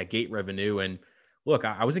ticket and that gate revenue. And look,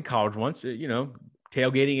 I was in college once,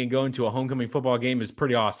 tailgating and going to a homecoming football game is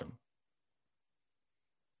pretty awesome.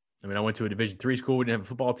 I mean, I went to a Division III school. We didn't have a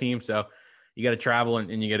football team, so you got to travel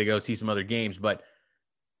and you got to go see some other games. But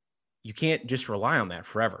you can't just rely on that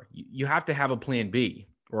forever. You have to have a plan B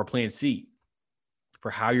or a plan C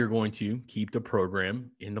for how you're going to keep the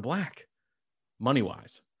program in the black,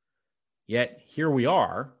 money-wise. Yet here we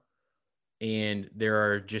are, and there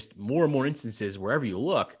are just more and more instances wherever you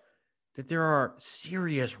look that there are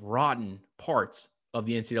serious rotten parts of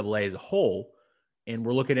the NCAA as a whole, and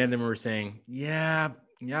we're looking at them and we're saying, yeah,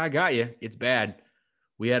 I got you. It's bad.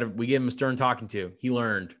 We gave him a stern talking to. He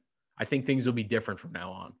learned. I think things will be different from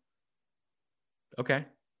now on. Okay.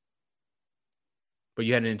 But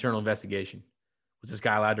you had an internal investigation. Was this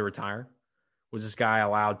guy allowed to retire? Was this guy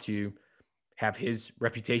allowed to have his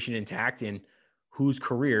reputation intact? And whose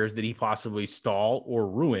careers did he possibly stall or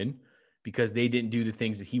ruin because they didn't do the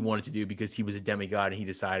things that he wanted to do because he was a demigod and he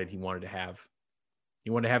decided he wanted to have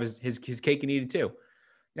his cake and eat it too.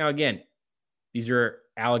 Now, again, these are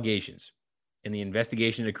allegations, and the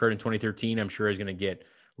investigation that occurred in 2013, I'm sure, is going to get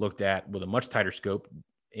looked at with a much tighter scope,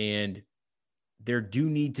 and there do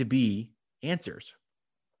need to be answers.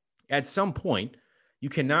 At some point, you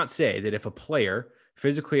cannot say that if a player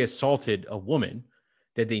physically assaulted a woman,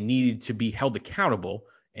 that they needed to be held accountable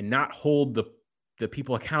and not hold the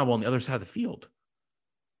people accountable on the other side of the field,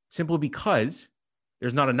 simply because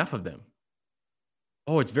there's not enough of them.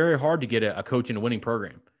 Oh, it's very hard to get a coach in a winning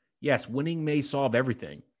program. Yes, winning may solve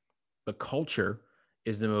everything, but culture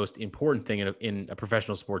is the most important thing in a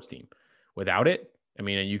professional sports team. Without it, I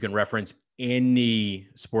mean, you can reference any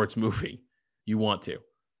sports movie you want to.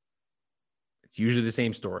 It's usually the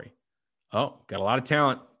same story. Oh, got a lot of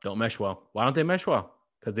talent, don't mesh well. Why don't they mesh well?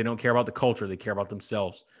 Because they don't care about the culture. They care about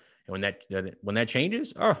themselves. And when that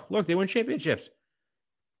changes, oh, look, they win championships.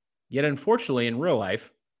 Yet, unfortunately, in real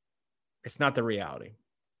life, it's not the reality.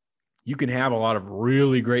 You can have a lot of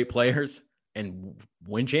really great players and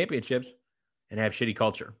win championships and have shitty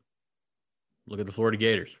culture. Look at the Florida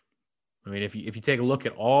Gators. I mean, if you take a look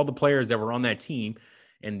at all the players that were on that team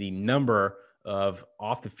and the number of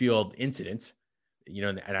off the field incidents,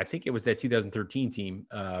 and I think it was that 2013 team,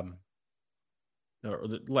 late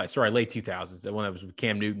 2000s, the one that was with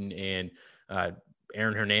Cam Newton and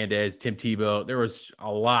Aaron Hernandez, Tim Tebow. There was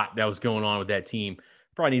a lot that was going on with that team.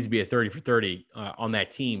 Probably needs to be a 30 for 30 on that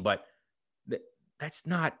team, but that's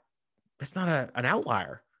not an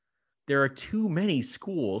outlier. There are too many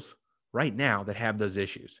schools right now that have those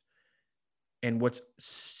issues. And what's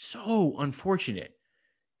so unfortunate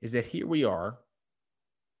is that here we are,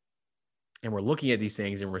 and we're looking at these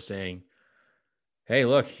things and we're saying, hey,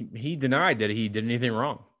 look, he denied that he did anything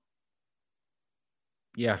wrong.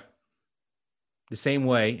 Yeah. The same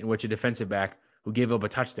way in which a defensive back who gave up a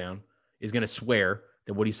touchdown is going to swear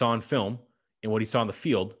that what he saw in film and what he saw on the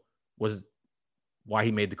field was why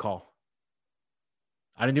he made the call.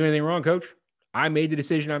 I didn't do anything wrong, coach. I made the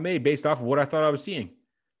decision I made based off of what I thought I was seeing.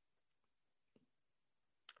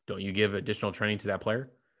 Don't you give additional training to that player?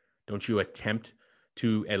 Don't you attempt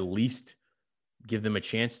to at least give them a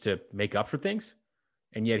chance to make up for things?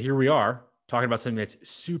 And yet here we are talking about something that's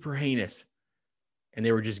super heinous. and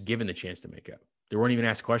they were just given the chance to make up. They weren't even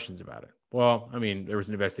asked questions about it. Well, I mean, there was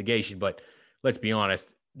an investigation, but let's be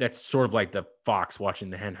honest, that's sort of like the fox watching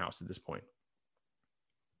the hen house at this point.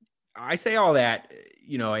 I say all that,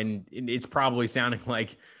 and it's probably sounding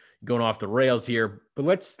like going off the rails here, but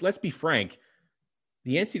let's be frank.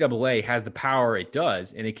 The NCAA has the power it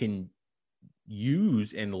does, and it can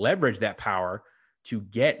use and leverage that power to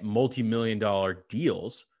get multi-million-dollar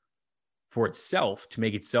deals for itself to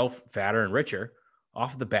make itself fatter and richer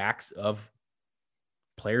off the backs of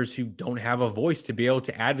players who don't have a voice to be able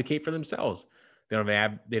to advocate for themselves. They don't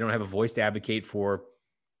have a voice to advocate for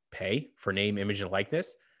pay, for name, image, and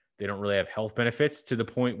likeness. They don't really have health benefits to the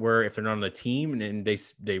point where if they're not on the team and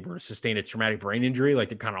they were to sustain a traumatic brain injury, like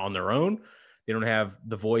they're kind of on their own, they don't have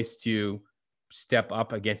the voice to step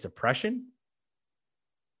up against oppression.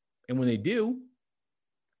 And when they do,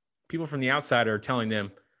 people from the outside are telling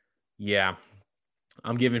them, yeah,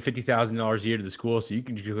 I'm giving $50,000 a year to the school, so you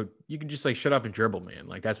can just like shut up and dribble, man.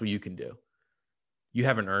 Like that's what you can do. You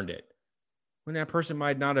haven't earned it. When that person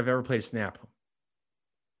might not have ever played a snap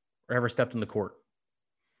or ever stepped on the court.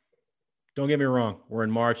 Don't get me wrong. We're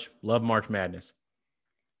in March. Love March Madness.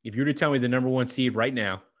 If you were to tell me the number one seed right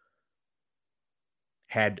now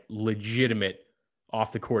had legitimate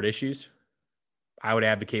off-the-court issues, I would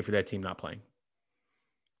advocate for that team not playing.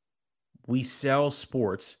 We sell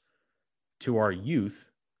sports to our youth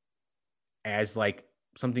as like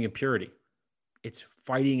something of purity. It's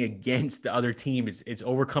fighting against the other team. It's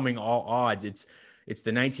overcoming all odds. It's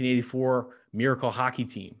the 1984 miracle hockey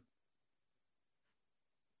team.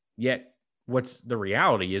 Yet what's the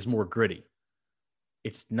reality is more gritty.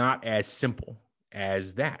 It's not as simple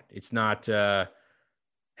as that. It's not,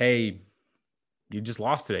 hey, you just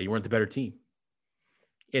lost today. You weren't the better team.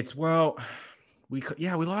 It's, well, we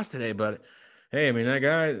lost today, but hey, I mean, that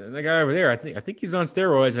guy over there, I think he's on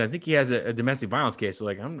steroids, and I think he has a domestic violence case. So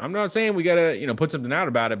like, I'm not saying we got to, put something out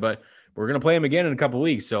about it, but we're going to play him again in a couple of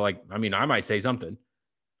weeks. So like, I mean, I might say something.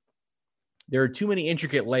 There are too many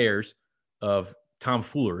intricate layers of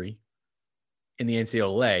tomfoolery in the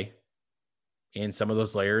NCAA, and some of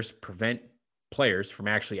those layers prevent players from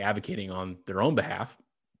actually advocating on their own behalf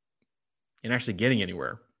and actually getting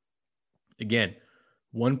anywhere. Again,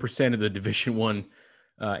 1% of the Division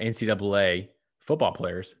I NCAA football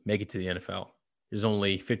players make it to the NFL. There's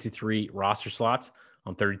only 53 roster slots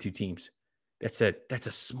on 32 teams. That's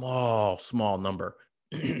a small number.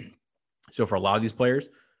 So for a lot of these players,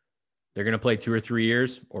 they're going to play 2 or 3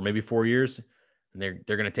 years or maybe 4 years, and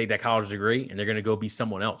they're going to take that college degree and they're going to go be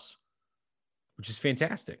someone else, which is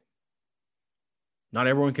fantastic. Not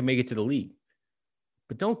everyone can make it to the league.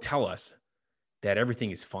 But don't tell us that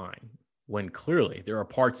everything is fine when clearly there are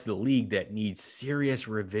parts of the league that need serious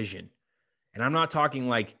revision. And I'm not talking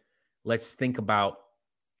like, let's think about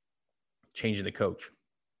changing the coach.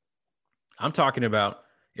 I'm talking about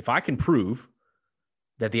if I can prove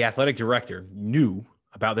that the athletic director knew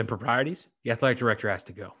about the improprieties, the athletic director has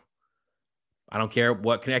to go. I don't care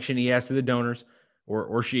what connection he has to the donors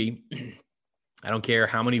or she. I don't care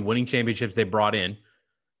how many winning championships they brought in.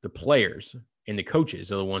 The players and the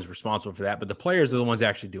coaches are the ones responsible for that, but the players are the ones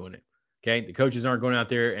actually doing it. Okay. The coaches aren't going out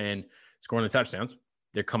there and scoring the touchdowns.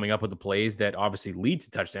 They're coming up with the plays that obviously lead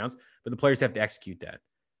to touchdowns, but the players have to execute that.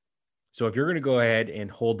 So if you're going to go ahead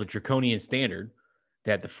and hold the draconian standard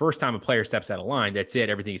that the first time a player steps out of line, that's it,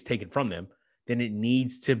 everything is taken from them, then it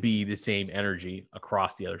needs to be the same energy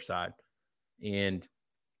across the other side. And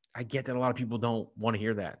I get that a lot of people don't want to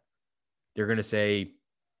hear that. They're going to say,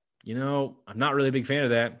 I'm not really a big fan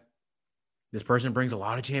of that. This person brings a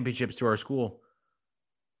lot of championships to our school.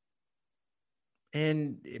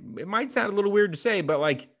 And it might sound a little weird to say, but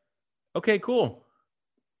like, okay, cool.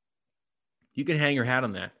 You can hang your hat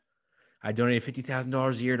on that. I donated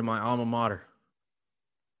 $50,000 a year to my alma mater.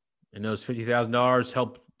 And those $50,000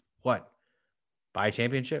 helped what? Buy a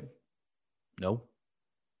championship? No.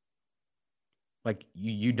 Like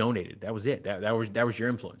you donated. That was it. That was your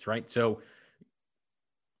influence, right? So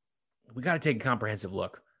we got to take a comprehensive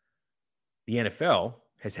look. The NFL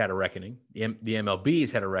has had a reckoning. The MLB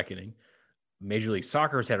has had a reckoning. Major League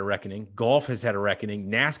Soccer has had a reckoning. Golf has had a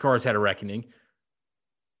reckoning. NASCAR has had a reckoning.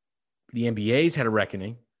 The NBA's had a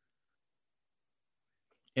reckoning.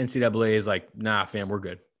 NCAA is like, nah, fam, we're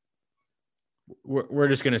good. We're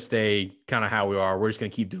just going to stay kind of how we are. We're just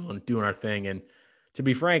going to keep doing our thing. And to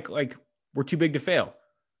be frank, like, we're too big to fail.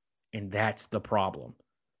 And that's the problem.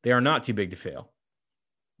 They are not too big to fail.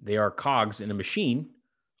 They are cogs in a machine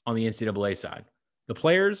on the NCAA side. The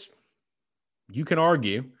players, you can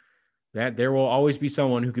argue that there will always be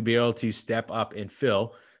someone who could be able to step up and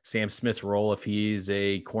fill Sam Smith's role if he's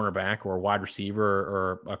a cornerback or a wide receiver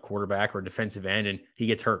or a quarterback or a defensive end and he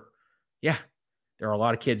gets hurt. Yeah, there are a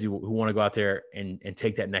lot of kids who want to go out there and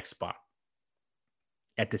take that next spot.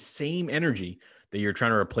 At the same energy that you're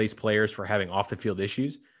trying to replace players for having off the field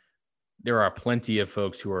issues, there are plenty of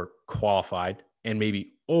folks who are qualified and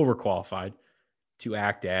maybe overqualified to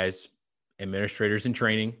act as administrators in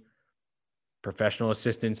training, professional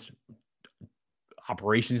assistants,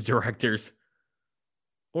 operations directors,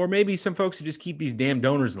 or maybe some folks who just keep these damn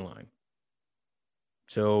donors in line.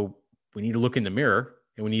 So we need to look in the mirror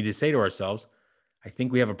and we need to say to ourselves, I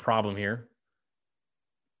think we have a problem here.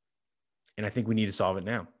 And I think we need to solve it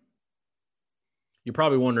now. You're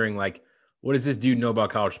probably wondering, like, what does this dude know about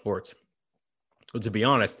college sports? Well, to be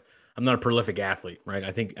honest, I'm not a prolific athlete, right?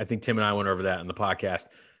 I think Tim and I went over that in the podcast,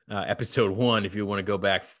 episode 1. If you want to go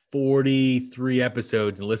back 43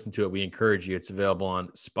 episodes and listen to it, we encourage you. It's available on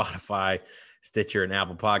Spotify, Stitcher, and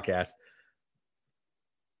Apple Podcasts.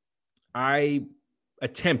 I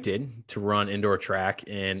attempted to run indoor track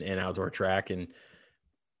and outdoor track, and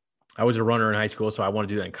I was a runner in high school, so I wanted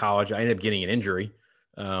to do that in college. I ended up getting an injury,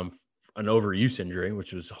 an overuse injury,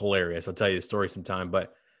 which was hilarious. I'll tell you the story sometime,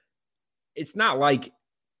 but it's not like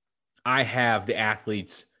I have the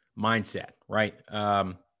athlete's mindset, right?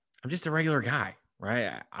 I'm just a regular guy,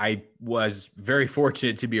 right? I was very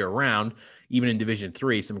fortunate to be around, even in Division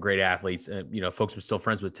III, some great athletes, folks I'm still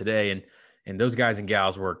friends with today. And those guys and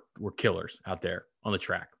gals were killers out there on the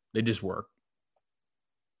track. They just were.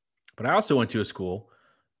 But I also went to a school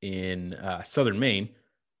in Southern Maine.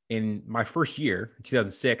 In my first year, in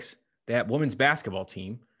 2006, that women's basketball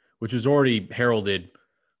team, which was already heralded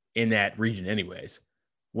in that region anyways,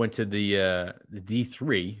 went to the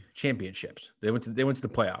D3 championships. They went to the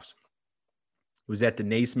playoffs. It was at the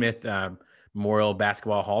Naismith Memorial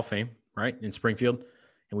Basketball Hall of Fame, right, in Springfield.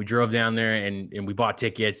 And we drove down there and we bought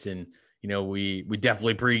tickets and, we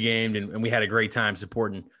definitely pre-gamed and we had a great time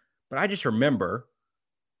supporting. But I just remember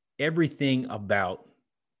everything about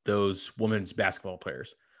those women's basketball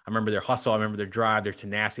players. I remember their hustle. I remember their drive, their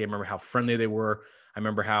tenacity. I remember how friendly they were. I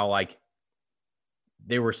remember how,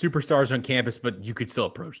 they were superstars on campus, but you could still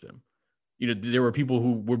approach them. There were people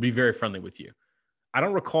who would be very friendly with you. I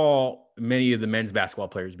don't recall many of the men's basketball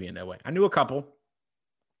players being that way. I knew a couple.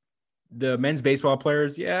 The men's baseball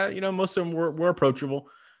players, yeah, most of them were approachable.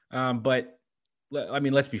 But, I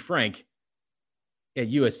mean, let's be frank. At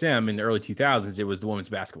USM in the early 2000s, it was the women's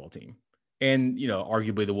basketball team. And,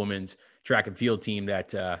 arguably the women's track and field team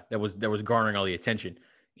that was garnering all the attention.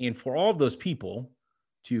 And for all of those people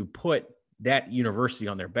to put that university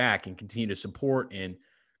on their back and continue to support and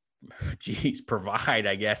provide,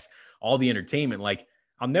 I guess, all the entertainment.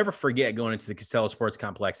 I'll never forget going into the Costello Sports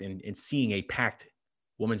Complex and seeing a packed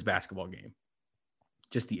women's basketball game.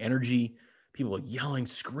 Just the energy, people yelling,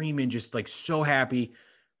 screaming, just so happy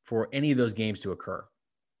for any of those games to occur.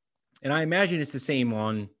 And I imagine it's the same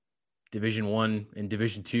on Division I and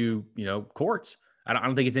Division II, courts. I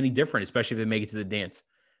don't think it's any different, especially if they make it to the dance.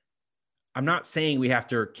 I'm not saying we have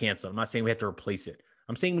to cancel. I'm not saying we have to replace it.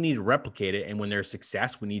 I'm saying we need to replicate it. And when there's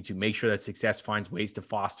success, we need to make sure that success finds ways to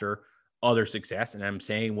foster other success. And I'm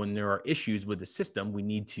saying when there are issues with the system, we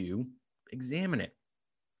need to examine it.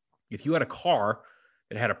 If you had a car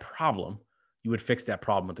that had a problem, you would fix that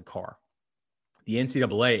problem with the car. The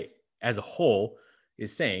NCAA as a whole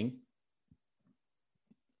is saying,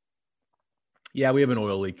 yeah, we have an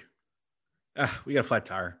oil leak. We got a flat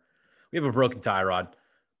tire. We have a broken tie rod.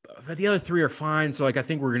 But the other 3 are fine. So I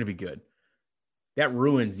think we're going to be good. That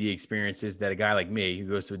ruins the experiences that a guy like me who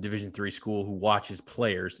goes to a Division III school who watches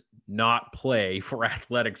players not play for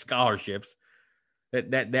athletic scholarships,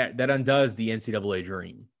 that undoes the NCAA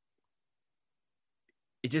dream.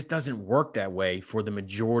 It just doesn't work that way for the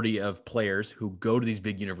majority of players who go to these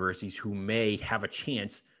big universities who may have a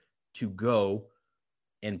chance to go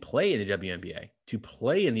and play in the WNBA, to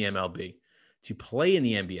play in the MLB, to play in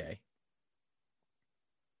the NBA.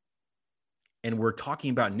 And we're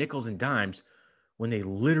talking about nickels and dimes when they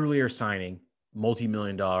literally are signing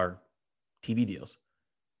multi-million-dollar TV deals.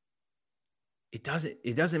 It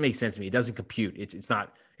doesn't make sense to me. It doesn't compute. It's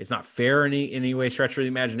not fair in any way, stretch of the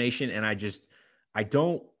imagination. And I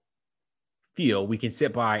don't feel we can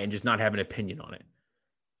sit by and just not have an opinion on it.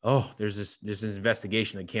 Oh, there's this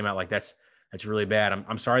investigation that came out that's really bad.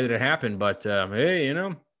 I'm sorry that it happened, but hey,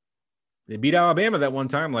 they beat Alabama that one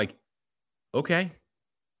time. Okay.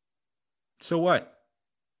 So what?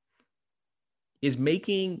 Is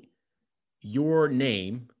making your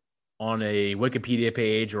name on a Wikipedia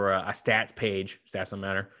page or a stats page, stats don't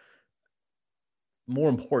matter, more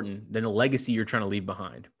important than the legacy you're trying to leave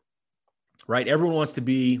behind, right? Everyone wants to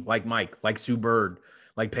be like Mike, like Sue Bird,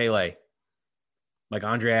 like Pele, like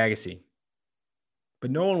Andre Agassi.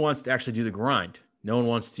 But no one wants to actually do the grind. No one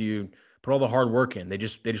wants to put all the hard work in. They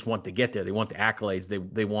just want to get there. They want the accolades.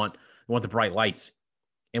 They want the bright lights.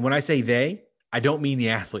 And when I say they, I don't mean the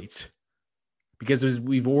athletes. Because as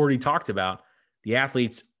we've already talked about, the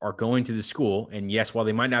athletes are going to the school. And yes, while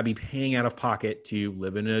they might not be paying out of pocket to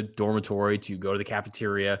live in a dormitory, to go to the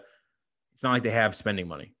cafeteria, it's not like they have spending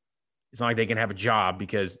money. It's not like they can have a job,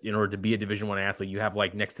 because in order to be a Division I athlete, you have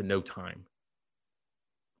like next to no time.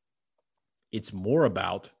 It's more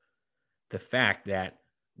about the fact that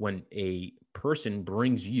when a person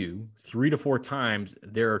brings you 3 to 4 times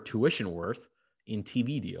their tuition worth in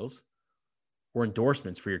TV deals or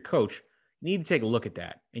endorsements for your coach, you need to take a look at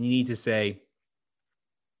that. And you need to say,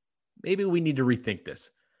 maybe we need to rethink this.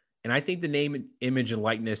 And I think the name, image, and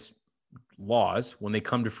likeness laws, when they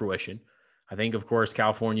come to fruition, I think, of course,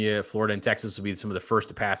 California, Florida, and Texas will be some of the first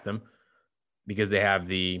to pass them because they have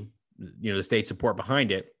the state support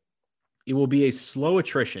behind it. It will be a slow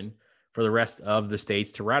attrition for the rest of the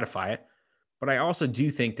states to ratify it. But I also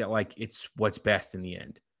do think that it's what's best in the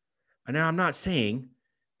end. And now I'm not saying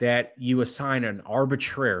that you assign an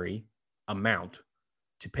arbitrary amount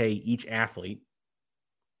to pay each athlete,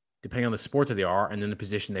 depending on the sport that they are and then the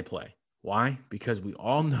position they play. Why? Because we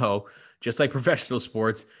all know, just like professional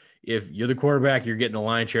sports, if you're the quarterback, you're getting the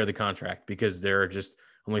lion's share of the contract, because there are just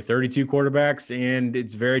only 32 quarterbacks and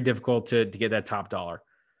it's very difficult to get that top dollar.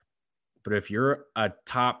 But if you're a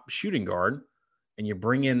top shooting guard and you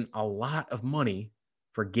bring in a lot of money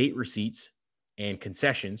for gate receipts and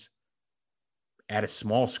concessions at a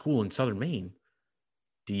small school in Southern Maine,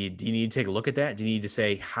 do you need to take a look at that? Do you need to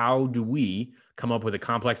say, how do we come up with a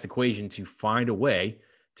complex equation to find a way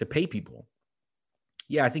to pay people?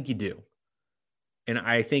 Yeah, I think you do. And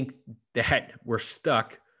I think that we're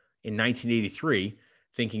stuck in 1983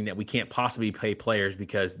 thinking that we can't possibly pay players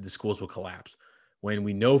because the schools will collapse, when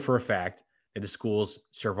we know for a fact that the schools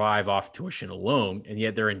survive off tuition alone, and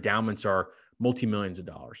yet their endowments are multi-millions of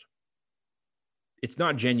dollars. It's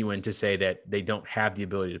not genuine to say that they don't have the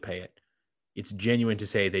ability to pay it. It's genuine to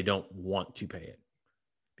say they don't want to pay it,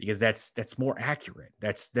 because that's more accurate.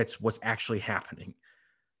 That's what's actually happening.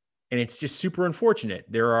 And it's just super unfortunate.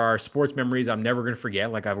 There are sports memories I'm never going to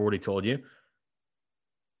forget, like I've already told you.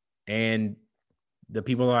 And the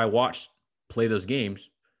people that I watched play those games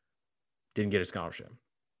didn't get a scholarship.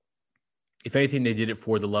 If anything, they did it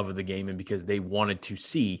for the love of the game and because they wanted to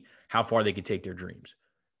see how far they could take their dreams.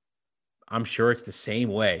 I'm sure it's the same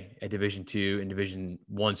way at Division II and Division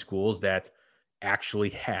I schools that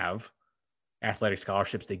actually have athletic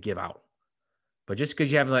scholarships they give out. But just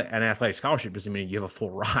because you have an athletic scholarship doesn't mean you have a full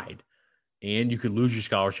ride. And you could lose your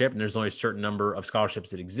scholarship, and there's only a certain number of scholarships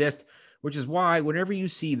that exist, which is why whenever you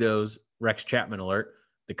see those Rex Chapman alert,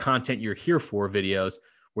 the content you're here for videos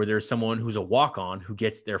where there's someone who's a walk-on who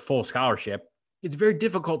gets their full scholarship, it's very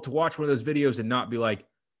difficult to watch one of those videos and not be like,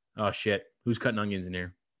 oh shit, who's cutting onions in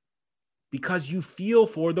here? Because you feel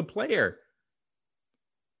for the player.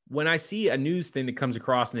 When I see a news thing that comes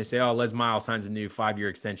across and they say, oh, Les Miles signs a new 5-year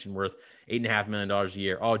extension worth $8.5 million a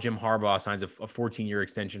year. Oh, Jim Harbaugh signs a 14-year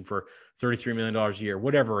extension for $33 million a year,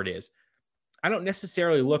 whatever it is. I don't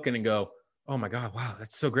necessarily look in and go, oh my God, wow,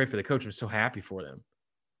 that's so great for the coach. I'm so happy for them.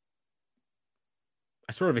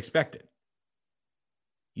 I sort of expect it.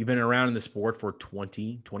 You've been around in the sport for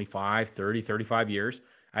 20, 25, 30, 35 years.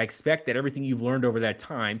 I expect that everything you've learned over that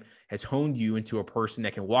time has honed you into a person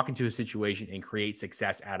that can walk into a situation and create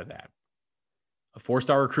success out of that. A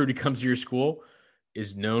 4-star recruit who comes to your school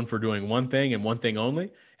is known for doing one thing and one thing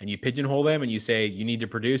only, and you pigeonhole them and you say, you need to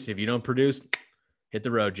produce. If you don't produce, hit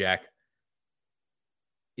the road, Jack.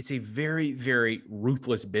 It's a very, very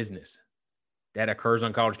ruthless business that occurs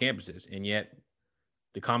on college campuses. And yet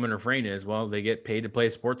the common refrain is, well, they get paid to play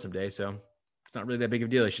a sport someday, so it's not really that big of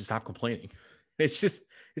a deal. They should stop complaining.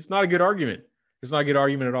 It's not a good argument. It's not a good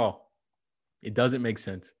argument at all. It doesn't make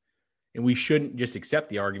sense. And we shouldn't just accept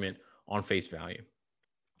the argument on face value.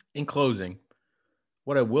 In closing,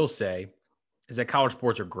 what I will say is that college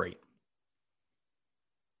sports are great.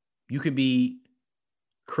 You can be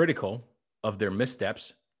critical of their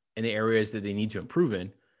missteps and the areas that they need to improve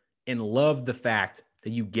in, and love the fact that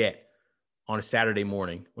you get on a Saturday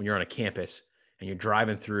morning when you're on a campus and you're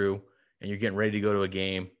driving through and you're getting ready to go to a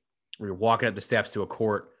game, or you're walking up the steps to a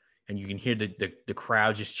court and you can hear the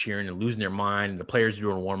crowd just cheering and losing their mind and the players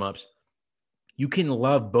doing warm-ups. You can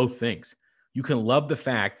love both things. You can love the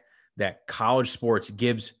fact that college sports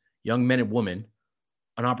gives young men and women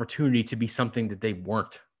an opportunity to be something that they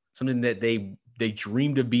weren't, something that they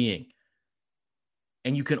dreamed of being.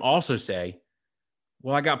 And you can also say,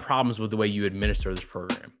 well, I got problems with the way you administer this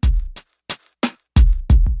program.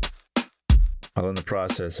 While in the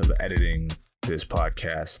process of editing this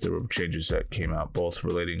podcast, there were changes that came out, both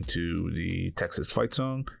relating to the Texas fight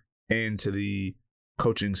song and to the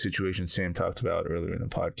coaching situation Sam talked about earlier in the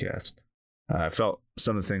podcast. I felt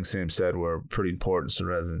some of the things Sam said were pretty important, so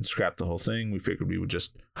rather than scrap the whole thing, we figured we would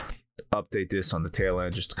just update this on the tail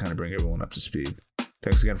end just to kind of bring everyone up to speed.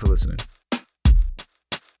 Thanks again for listening.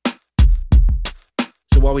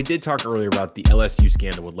 So while we did talk earlier about the LSU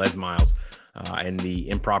scandal with Les Miles and the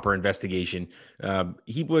improper investigation,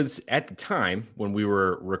 he was, at the time when we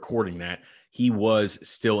were recording that, he was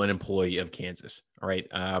still an employee of Kansas. All right.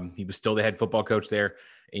 He was still the head football coach there.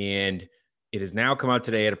 And it has now come out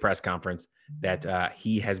today at a press conference that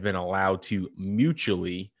he has been allowed to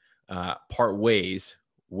mutually part ways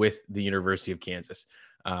with the University of Kansas,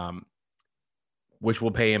 which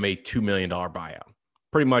will pay him a $2 million buyout.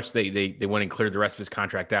 Pretty much they went and cleared the rest of his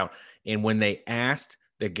contract out. And when they asked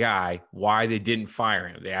the guy why they didn't fire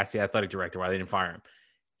him, they asked the athletic director why they didn't fire him.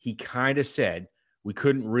 He kind of said, we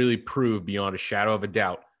couldn't really prove beyond a shadow of a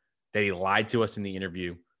doubt that he lied to us in the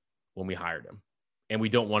interview when we hired him. And we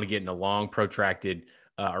don't want to get in a long, protracted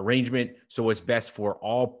arrangement. So what's best for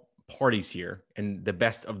all parties here and the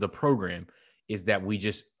best of the program is that we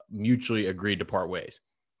just mutually agreed to part ways,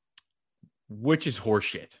 which is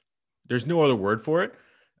horseshit. There's no other word for it.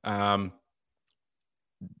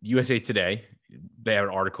 USA Today, they have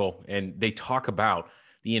an article and they talk about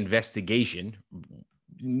the investigation,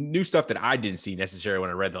 new stuff that I didn't see necessarily when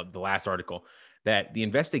I read the last article, that the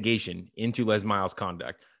investigation into Les Miles'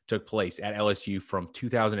 conduct took place at LSU from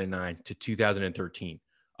 2009 to 2013,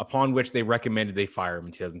 upon which they recommended they fire him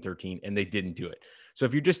in 2013, and they didn't do it. So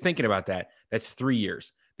if you're just thinking about that, that's 3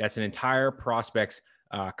 years. That's an entire prospect's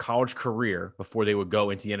college career before they would go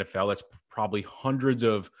into the NFL. That's probably hundreds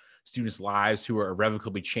of students' lives who are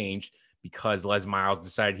irrevocably changed because Les Miles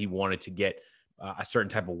decided he wanted to get a certain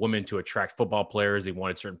type of woman to attract football players. They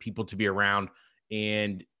wanted certain people to be around.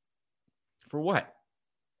 And for what?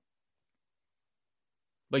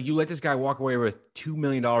 Like, you let this guy walk away with $2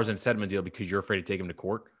 million in a settlement deal because you're afraid to take him to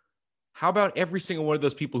court? How about every single one of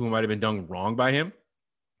those people who might have been done wrong by him?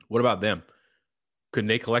 What about them? Couldn't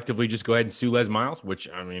they collectively just go ahead and sue Les Miles? Which,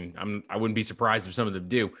 I mean, I wouldn't be surprised if some of them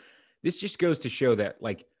do. This just goes to show that,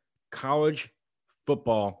 like, college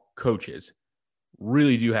football coaches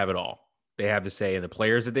really do have it all. They have the say in the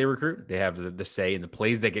players that they recruit. They have the say in the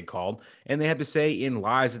plays that get called. And they have the say in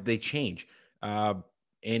lives that they change.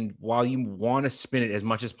 And while you want to spin it as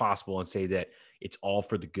much as possible and say that it's all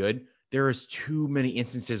for the good, there is too many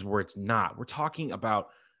instances where it's not. We're talking about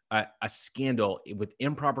a scandal with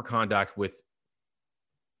improper conduct with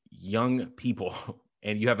young people,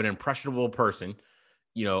 and you have an impressionable person,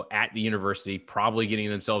 at the university, probably getting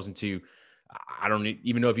themselves into, I don't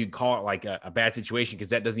even know if you'd call it like a bad situation, because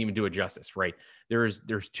that doesn't even do it justice, right?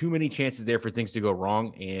 There's too many chances there for things to go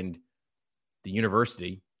wrong, and the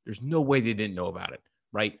university, there's no way they didn't know about it,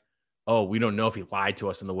 right? Oh, we don't know if he lied to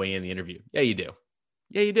us on the way in the interview. Yeah, you do.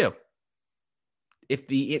 Yeah, you do. If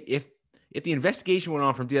the investigation went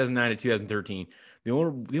on from 2009 to 2013, the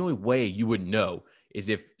only way you would know is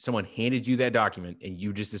if someone handed you that document and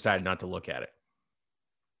you just decided not to look at it.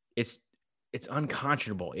 It's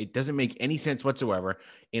unconscionable. It doesn't make any sense whatsoever.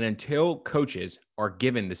 And until coaches are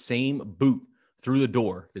given the same boot through the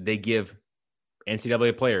door that they give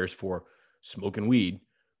NCAA players for smoking weed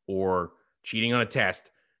or cheating on a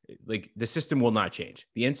test, like, the system will not change.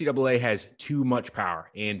 The NCAA has too much power.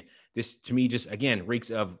 And this, to me, just, again, reeks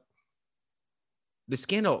of the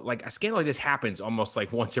scandal. Like, a scandal like this happens almost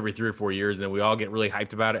like once every 3 or 4 years, and then we all get really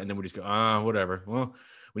hyped about it, and then we just go, whatever. Well,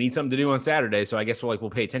 we need something to do on Saturday, so I guess we'll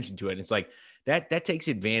pay attention to it. And it's like that takes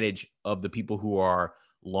advantage of the people who are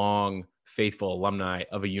long, faithful alumni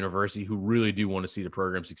of a university who really do want to see the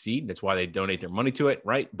program succeed. That's why they donate their money to it,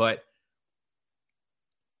 right? But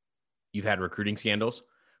you've had recruiting scandals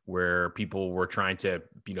where people were trying to,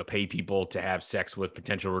 pay people to have sex with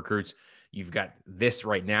potential recruits. You've got this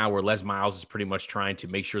right now where Les Miles is pretty much trying to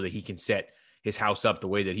make sure that he can set his house up the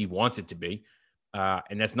way that he wants it to be.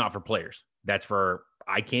 And that's not for players. That's for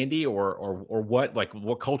eye candy or what? Like,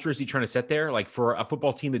 what culture is he trying to set there? Like, for a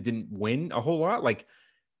football team that didn't win a whole lot? Like,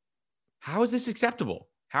 how is this acceptable?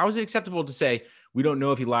 How is it acceptable to say, we don't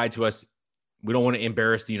know if he lied to us, we don't want to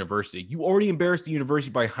embarrass the university? You already embarrassed the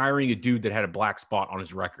university by hiring a dude that had a black spot on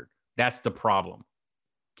his record. That's the problem,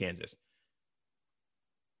 Kansas.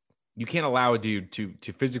 You can't allow a dude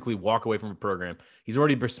to physically walk away from a program. He's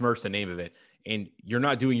already besmirched the name of it. And you're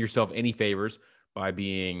not doing yourself any favors by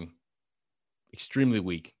being extremely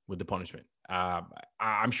weak with the punishment.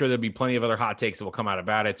 I'm sure there'll be plenty of other hot takes that will come out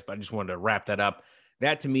about it, but I just wanted to wrap that up.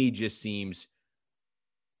 That, to me, just seems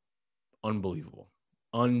unbelievable.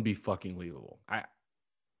 Unbe-fucking-believable.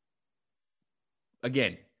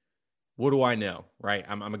 Again, what do I know, right?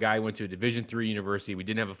 I'm a guy who went to a Division III university. We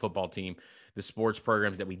didn't have a football team. The sports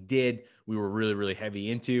programs that we did, we were really, really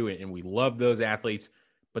heavy into, and we loved those athletes,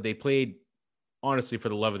 but they played honestly for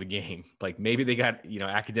the love of the game. Like maybe they got,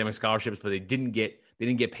 academic scholarships, but they didn't get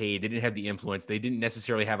paid. They didn't have the influence. They didn't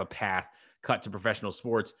necessarily have a path cut to professional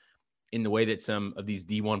sports in the way that some of these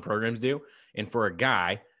D1 programs do. And for a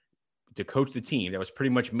guy to coach the team that was pretty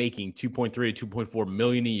much making 2.3 to 2.4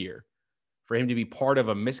 million a year, for him to be part of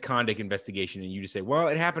a misconduct investigation, and you just say, well,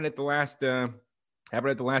 it happened at the last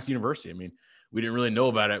university. I mean, we didn't really know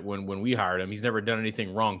about it when we hired him. He's never done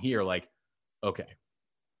anything wrong here. Like, okay.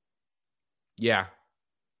 Yeah,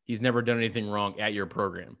 he's never done anything wrong at your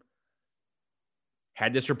program.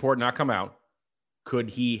 Had this report not come out, could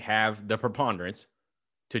he have the preponderance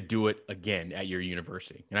to do it again at your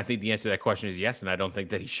university? And I think the answer to that question is yes. And I don't think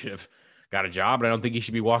that he should have got a job. And I don't think he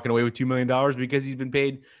should be walking away with $2 million because he's been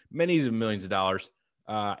paid many millions of dollars.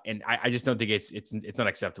 And I just don't think it's not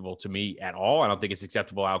acceptable to me at all. I don't think it's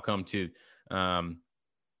acceptable outcome to the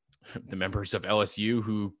members of LSU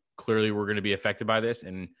who clearly were going to be affected by this.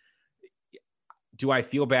 And do I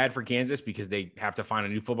feel bad for Kansas because they have to find a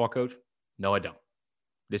new football coach? No, I don't.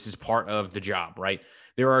 This is part of the job, right?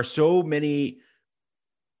 There are so many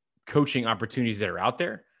coaching opportunities that are out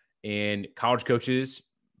there, and college coaches,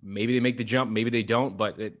 maybe they make the jump, maybe they don't,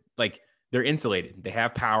 but they're insulated. They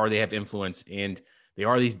have power, they have influence, and they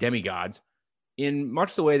are these demigods in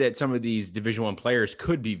much the way that some of these Division I players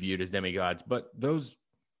could be viewed as demigods, but those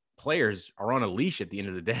players are on a leash at the end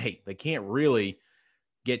of the day. They can't really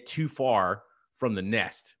get too far from the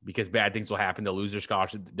nest because bad things will happen. They'll lose their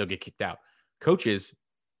scholarship. They'll get kicked out. Coaches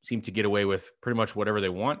seem to get away with pretty much whatever they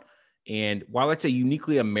want. And while it's a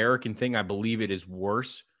uniquely American thing, I believe it is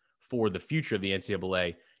worse for the future of the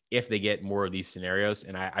NCAA if they get more of these scenarios.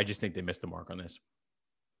 And I just think they missed the mark on this.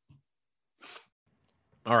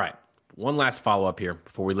 All right. One last follow-up here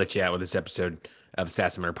before we let you out with this episode of the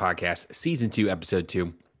Stats Matter Podcast, Season 2, Episode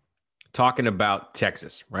 2, talking about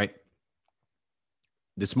Texas, right?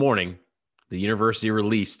 This morning, the university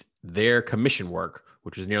released their commission work,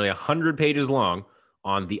 which was nearly 100 pages long,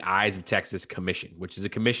 on the Eyes of Texas Commission, which is a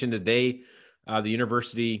commission that the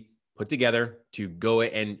university put together to go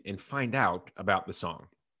and find out about the song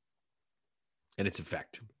and its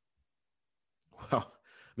effect. Well,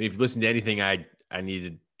 I mean, if you listen to anything I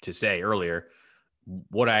needed to say earlier,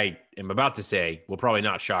 what I am about to say will probably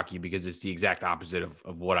not shock you because it's the exact opposite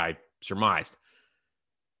of what I surmised.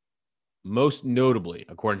 Most notably,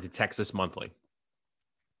 according to Texas Monthly,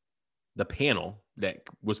 the panel that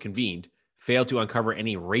was convened failed to uncover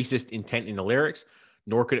any racist intent in the lyrics,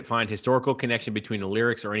 nor could it find historical connection between the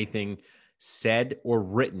lyrics or anything said or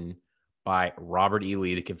written by Robert E.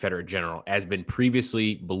 Lee, the Confederate general, as been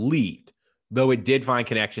previously believed, though it did find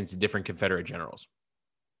connections to different Confederate generals.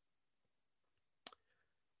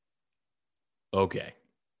 Okay.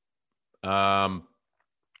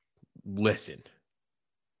 Listen.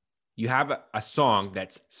 You have a song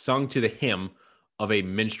that's sung to the hymn of a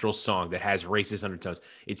minstrel song that has racist undertones.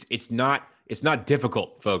 It's not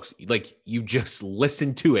difficult, folks. Like, you just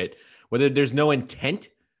listen to it. Whether there's no intent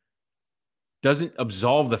doesn't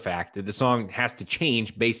absolve the fact that the song has to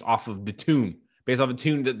change based off of the tune,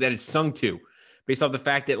 that it's sung to, based off the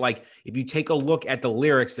fact that, like, if you take a look at the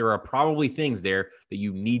lyrics, there are probably things there that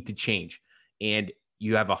you need to change. And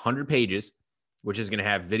you have 100 pages, which is going to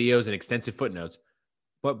have videos and extensive footnotes.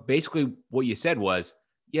 But basically what you said was,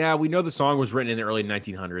 yeah, we know the song was written in the early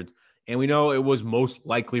 1900s, and we know it was most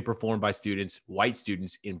likely performed by students, white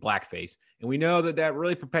students, in blackface. And we know that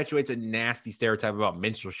really perpetuates a nasty stereotype about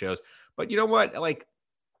minstrel shows. But you know what? Like,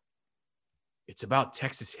 it's about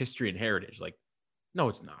Texas history and heritage. Like, no,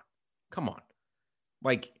 it's not. Come on.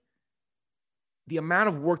 Like, the amount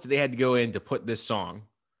of work that they had to go in to put this song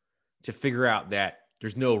to figure out that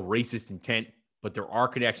there's no racist intent, but there are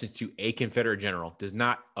connections to a Confederate general does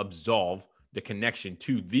not absolve the connection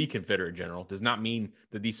to the Confederate general, does not mean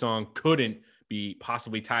that the song couldn't be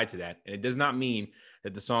possibly tied to that. And it does not mean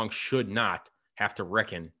that the song should not have to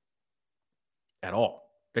reckon at all.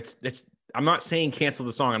 I'm not saying cancel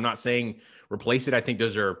the song. I'm not saying replace it. I think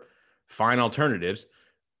those are fine alternatives.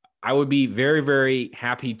 I would be very, very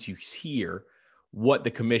happy to hear what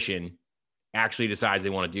the commission actually decides they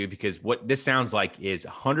want to do, because what this sounds like is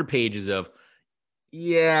 100 pages of,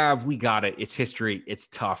 yeah, we got it. It's history. It's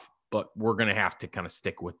tough, but we're going to have to kind of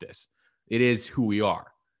stick with this. It is who we are.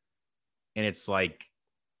 And it's like,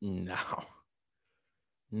 no,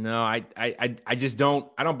 I just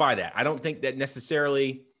don't buy that. I don't think that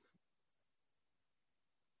necessarily,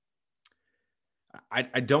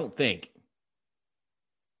 I don't think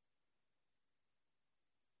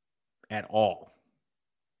at all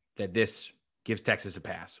that this gives Texas a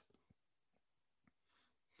pass.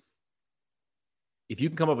 If you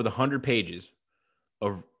can come up with 100 pages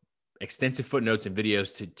of extensive footnotes and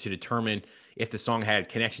videos to determine if the song had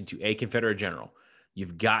connection to a Confederate general,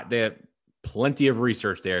 you've got the plenty of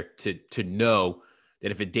research there to know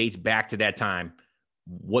that if it dates back to that time,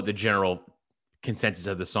 what the general consensus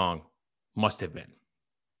of the song must have been.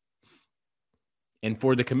 And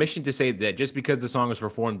for the commission to say that just because the song was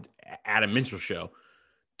performed at a minstrel show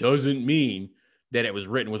doesn't mean that it was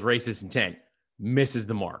written with racist intent misses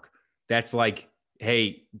the mark. That's like,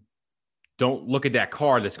 hey, don't look at that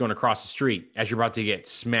car that's going across the street as you're about to get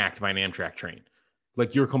smacked by an Amtrak train.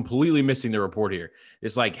 Like, you're completely missing the report here.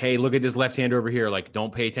 It's like, hey, look at this left hand over here. Like,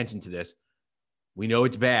 don't pay attention to this. We know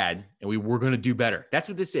it's bad, and we're going to do better. That's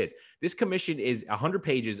what this is. This commission is 100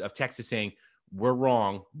 pages of Texas saying, we're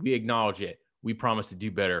wrong. We acknowledge it. We promise to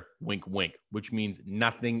do better. Wink, wink, which means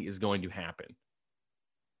nothing is going to happen.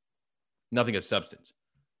 Nothing of substance.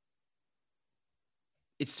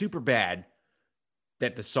 It's super bad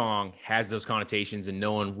that the song has those connotations and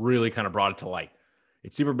no one really kind of brought it to light.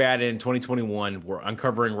 It's super bad in 2021. We're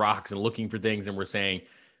uncovering rocks and looking for things, and we're saying,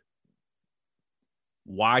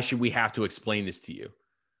 why should we have to explain this to you?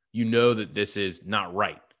 You know that this is not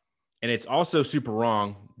right. And it's also super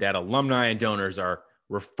wrong that alumni and donors are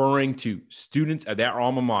referring to students of that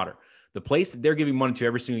alma mater, the place that they're giving money to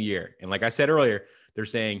every single year. And like I said earlier, they're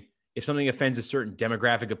saying if something offends a certain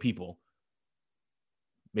demographic of people,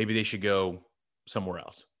 maybe they should go somewhere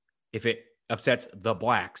else. If it upsets the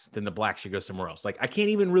blacks, then the blacks should go somewhere else. Like, I can't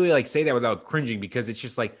even really like say that without cringing, because it's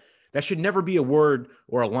just like, that should never be a word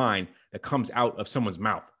or a line that comes out of someone's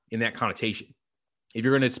mouth in that connotation. If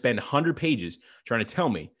you're going to spend 100 pages trying to tell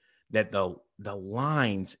me that the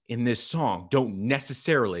lines in this song don't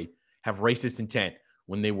necessarily have racist intent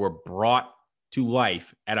when they were brought to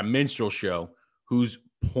life at a minstrel show whose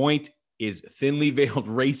point is thinly veiled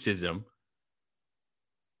racism,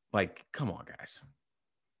 like, come on, guys.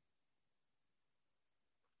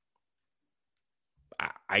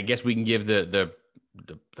 I guess we can give the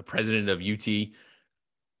president of UT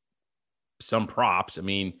some props. I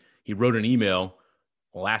mean, he wrote an email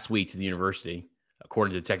last week to the university,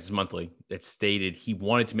 according to the Texas Monthly, that stated he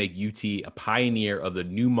wanted to make UT a pioneer of the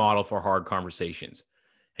new model for hard conversations.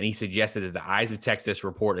 And he suggested that the Eyes of Texas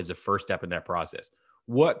report is a first step in that process.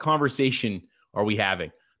 What conversation are we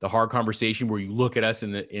having? The hard conversation where you look at us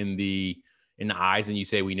in the eyes and you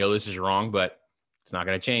say, we know this is wrong, but it's not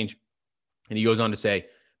going to change. And he goes on to say,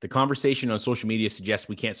 the conversation on social media suggests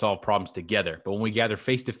we can't solve problems together, but when we gather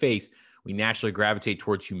face to face, we naturally gravitate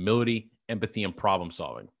towards humility, empathy, and problem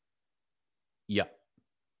solving. Yep.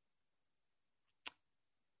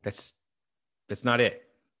 That's not it.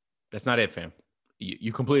 That's not it, fam.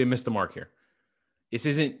 You completely missed the mark here. This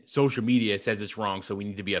isn't social media says it's wrong, so we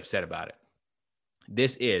need to be upset about it.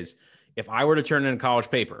 This is, if I were to turn in a college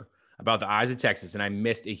paper about the Eyes of Texas and I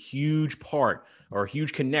missed a huge part or a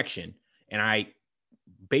huge connection, and I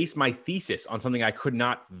based my thesis on something I could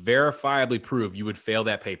not verifiably prove, you would fail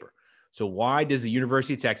that paper. So why does the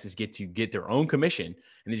University of Texas get to get their own commission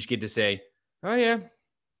and they just get to say, oh, yeah,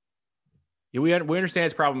 we understand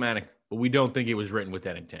it's problematic, but we don't think it was written with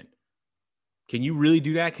that intent? Can you really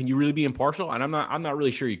do that? Can you really be impartial? And I'm not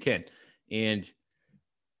really sure you can. And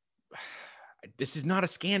this is not a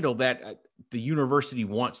scandal that the university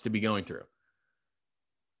wants to be going through.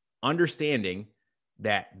 Understanding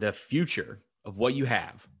that the future of what you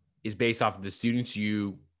have is based off of the students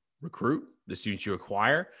you recruit, the students you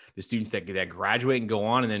acquire, the students that graduate and go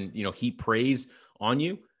on and then, heap praise on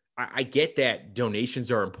you. I get that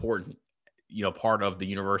donations are important, part of the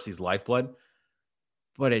university's lifeblood,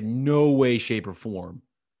 but in no way, shape, or form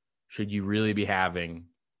should you really be having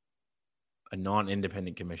a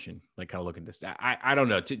non-independent commission, like kind of look at this. I don't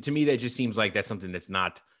know. To me, that just seems like that's something that's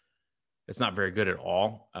not very good at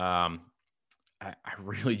all. I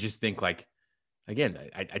really just think again,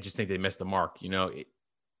 I just think they missed the mark.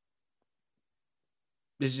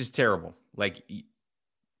 It's just terrible. Like,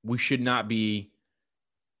 we should not be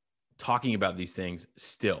talking about these things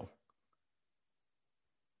still.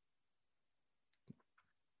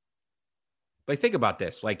 But think about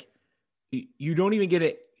this. Like, you don't even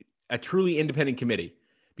get a truly independent committee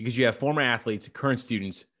because you have former athletes, current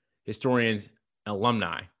students, historians,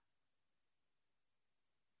 alumni.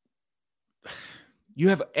 You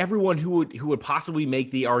have everyone who would possibly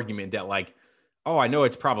make the argument that, like, oh, I know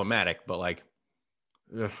it's problematic, but like,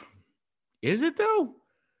 ugh, is it though?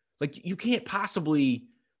 Like, you can't possibly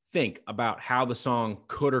think about how the song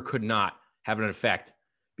could or could not have an effect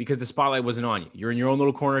because the spotlight wasn't on you. You're in your own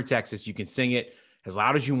little corner of Texas. You can sing it. as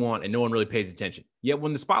loud as you want, and no one really pays attention. Yet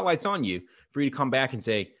when the spotlight's on you, for you to come back and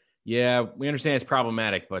say, yeah, we understand it's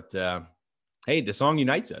problematic, but hey, the song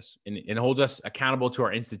unites us and holds us accountable to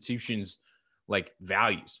our institution's like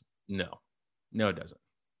values. No, it doesn't.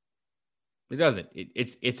 It doesn't.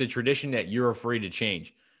 It's a tradition that you're afraid to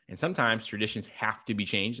change. And sometimes traditions have to be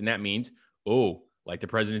changed. And that means, like the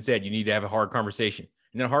president said, you need to have a hard conversation.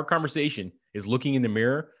 And that hard conversation is looking in the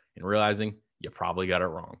mirror and realizing you probably got it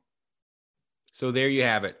wrong. So there you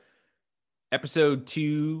have it. Episode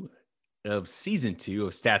 2 of season 2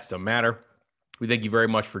 of Stats Don't Matter. We thank you very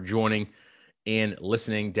much for joining and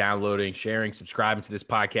listening, downloading, sharing, subscribing to this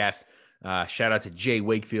podcast. Shout out to Jay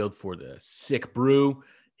Wakefield for the sick brew.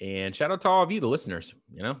 And shout out to all of you, the listeners.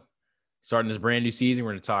 Starting this brand new season,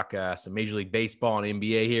 we're going to talk some Major League Baseball and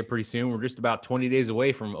NBA here pretty soon. We're just about 20 days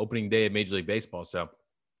away from opening day of Major League Baseball. So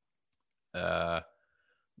not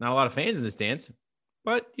a lot of fans in the stands.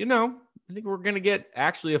 But, I think we're going to get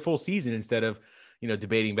actually a full season instead of,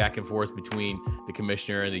 debating back and forth between the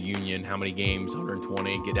commissioner and the union. How many games?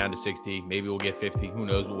 120, get down to 60. Maybe we'll get 50. Who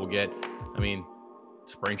knows what we'll get? I mean,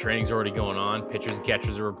 spring training's already going on. Pitchers and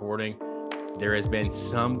catchers are reporting. There has been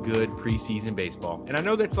some good preseason baseball. And I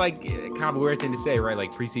know that's like kind of a weird thing to say, right?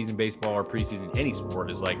 Like preseason baseball or preseason any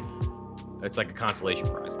sport is like, it's like a consolation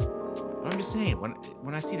prize. But I'm just saying,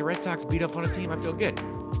 when I see the Red Sox beat up on a team, I feel good.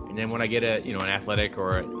 And then when I get an Athletic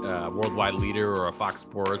or a Worldwide Leader or a Fox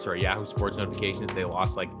Sports or a Yahoo Sports notification that they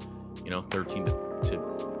lost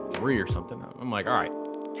 13-3 or something, I'm like, all right,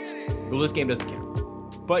 well, this game doesn't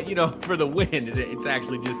count. But, for the win, it's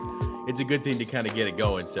actually just, it's a good thing to kind of get it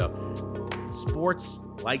going. So sports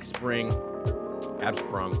like spring have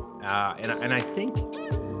sprung. And I think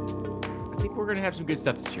we're going to have some good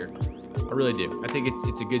stuff this year. I really do. I think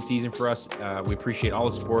it's a good season for us. We appreciate all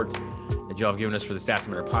the support that y'all have given us for the Stats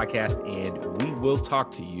Don't Matter podcast, and we will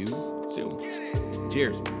talk to you soon.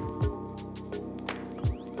 Cheers.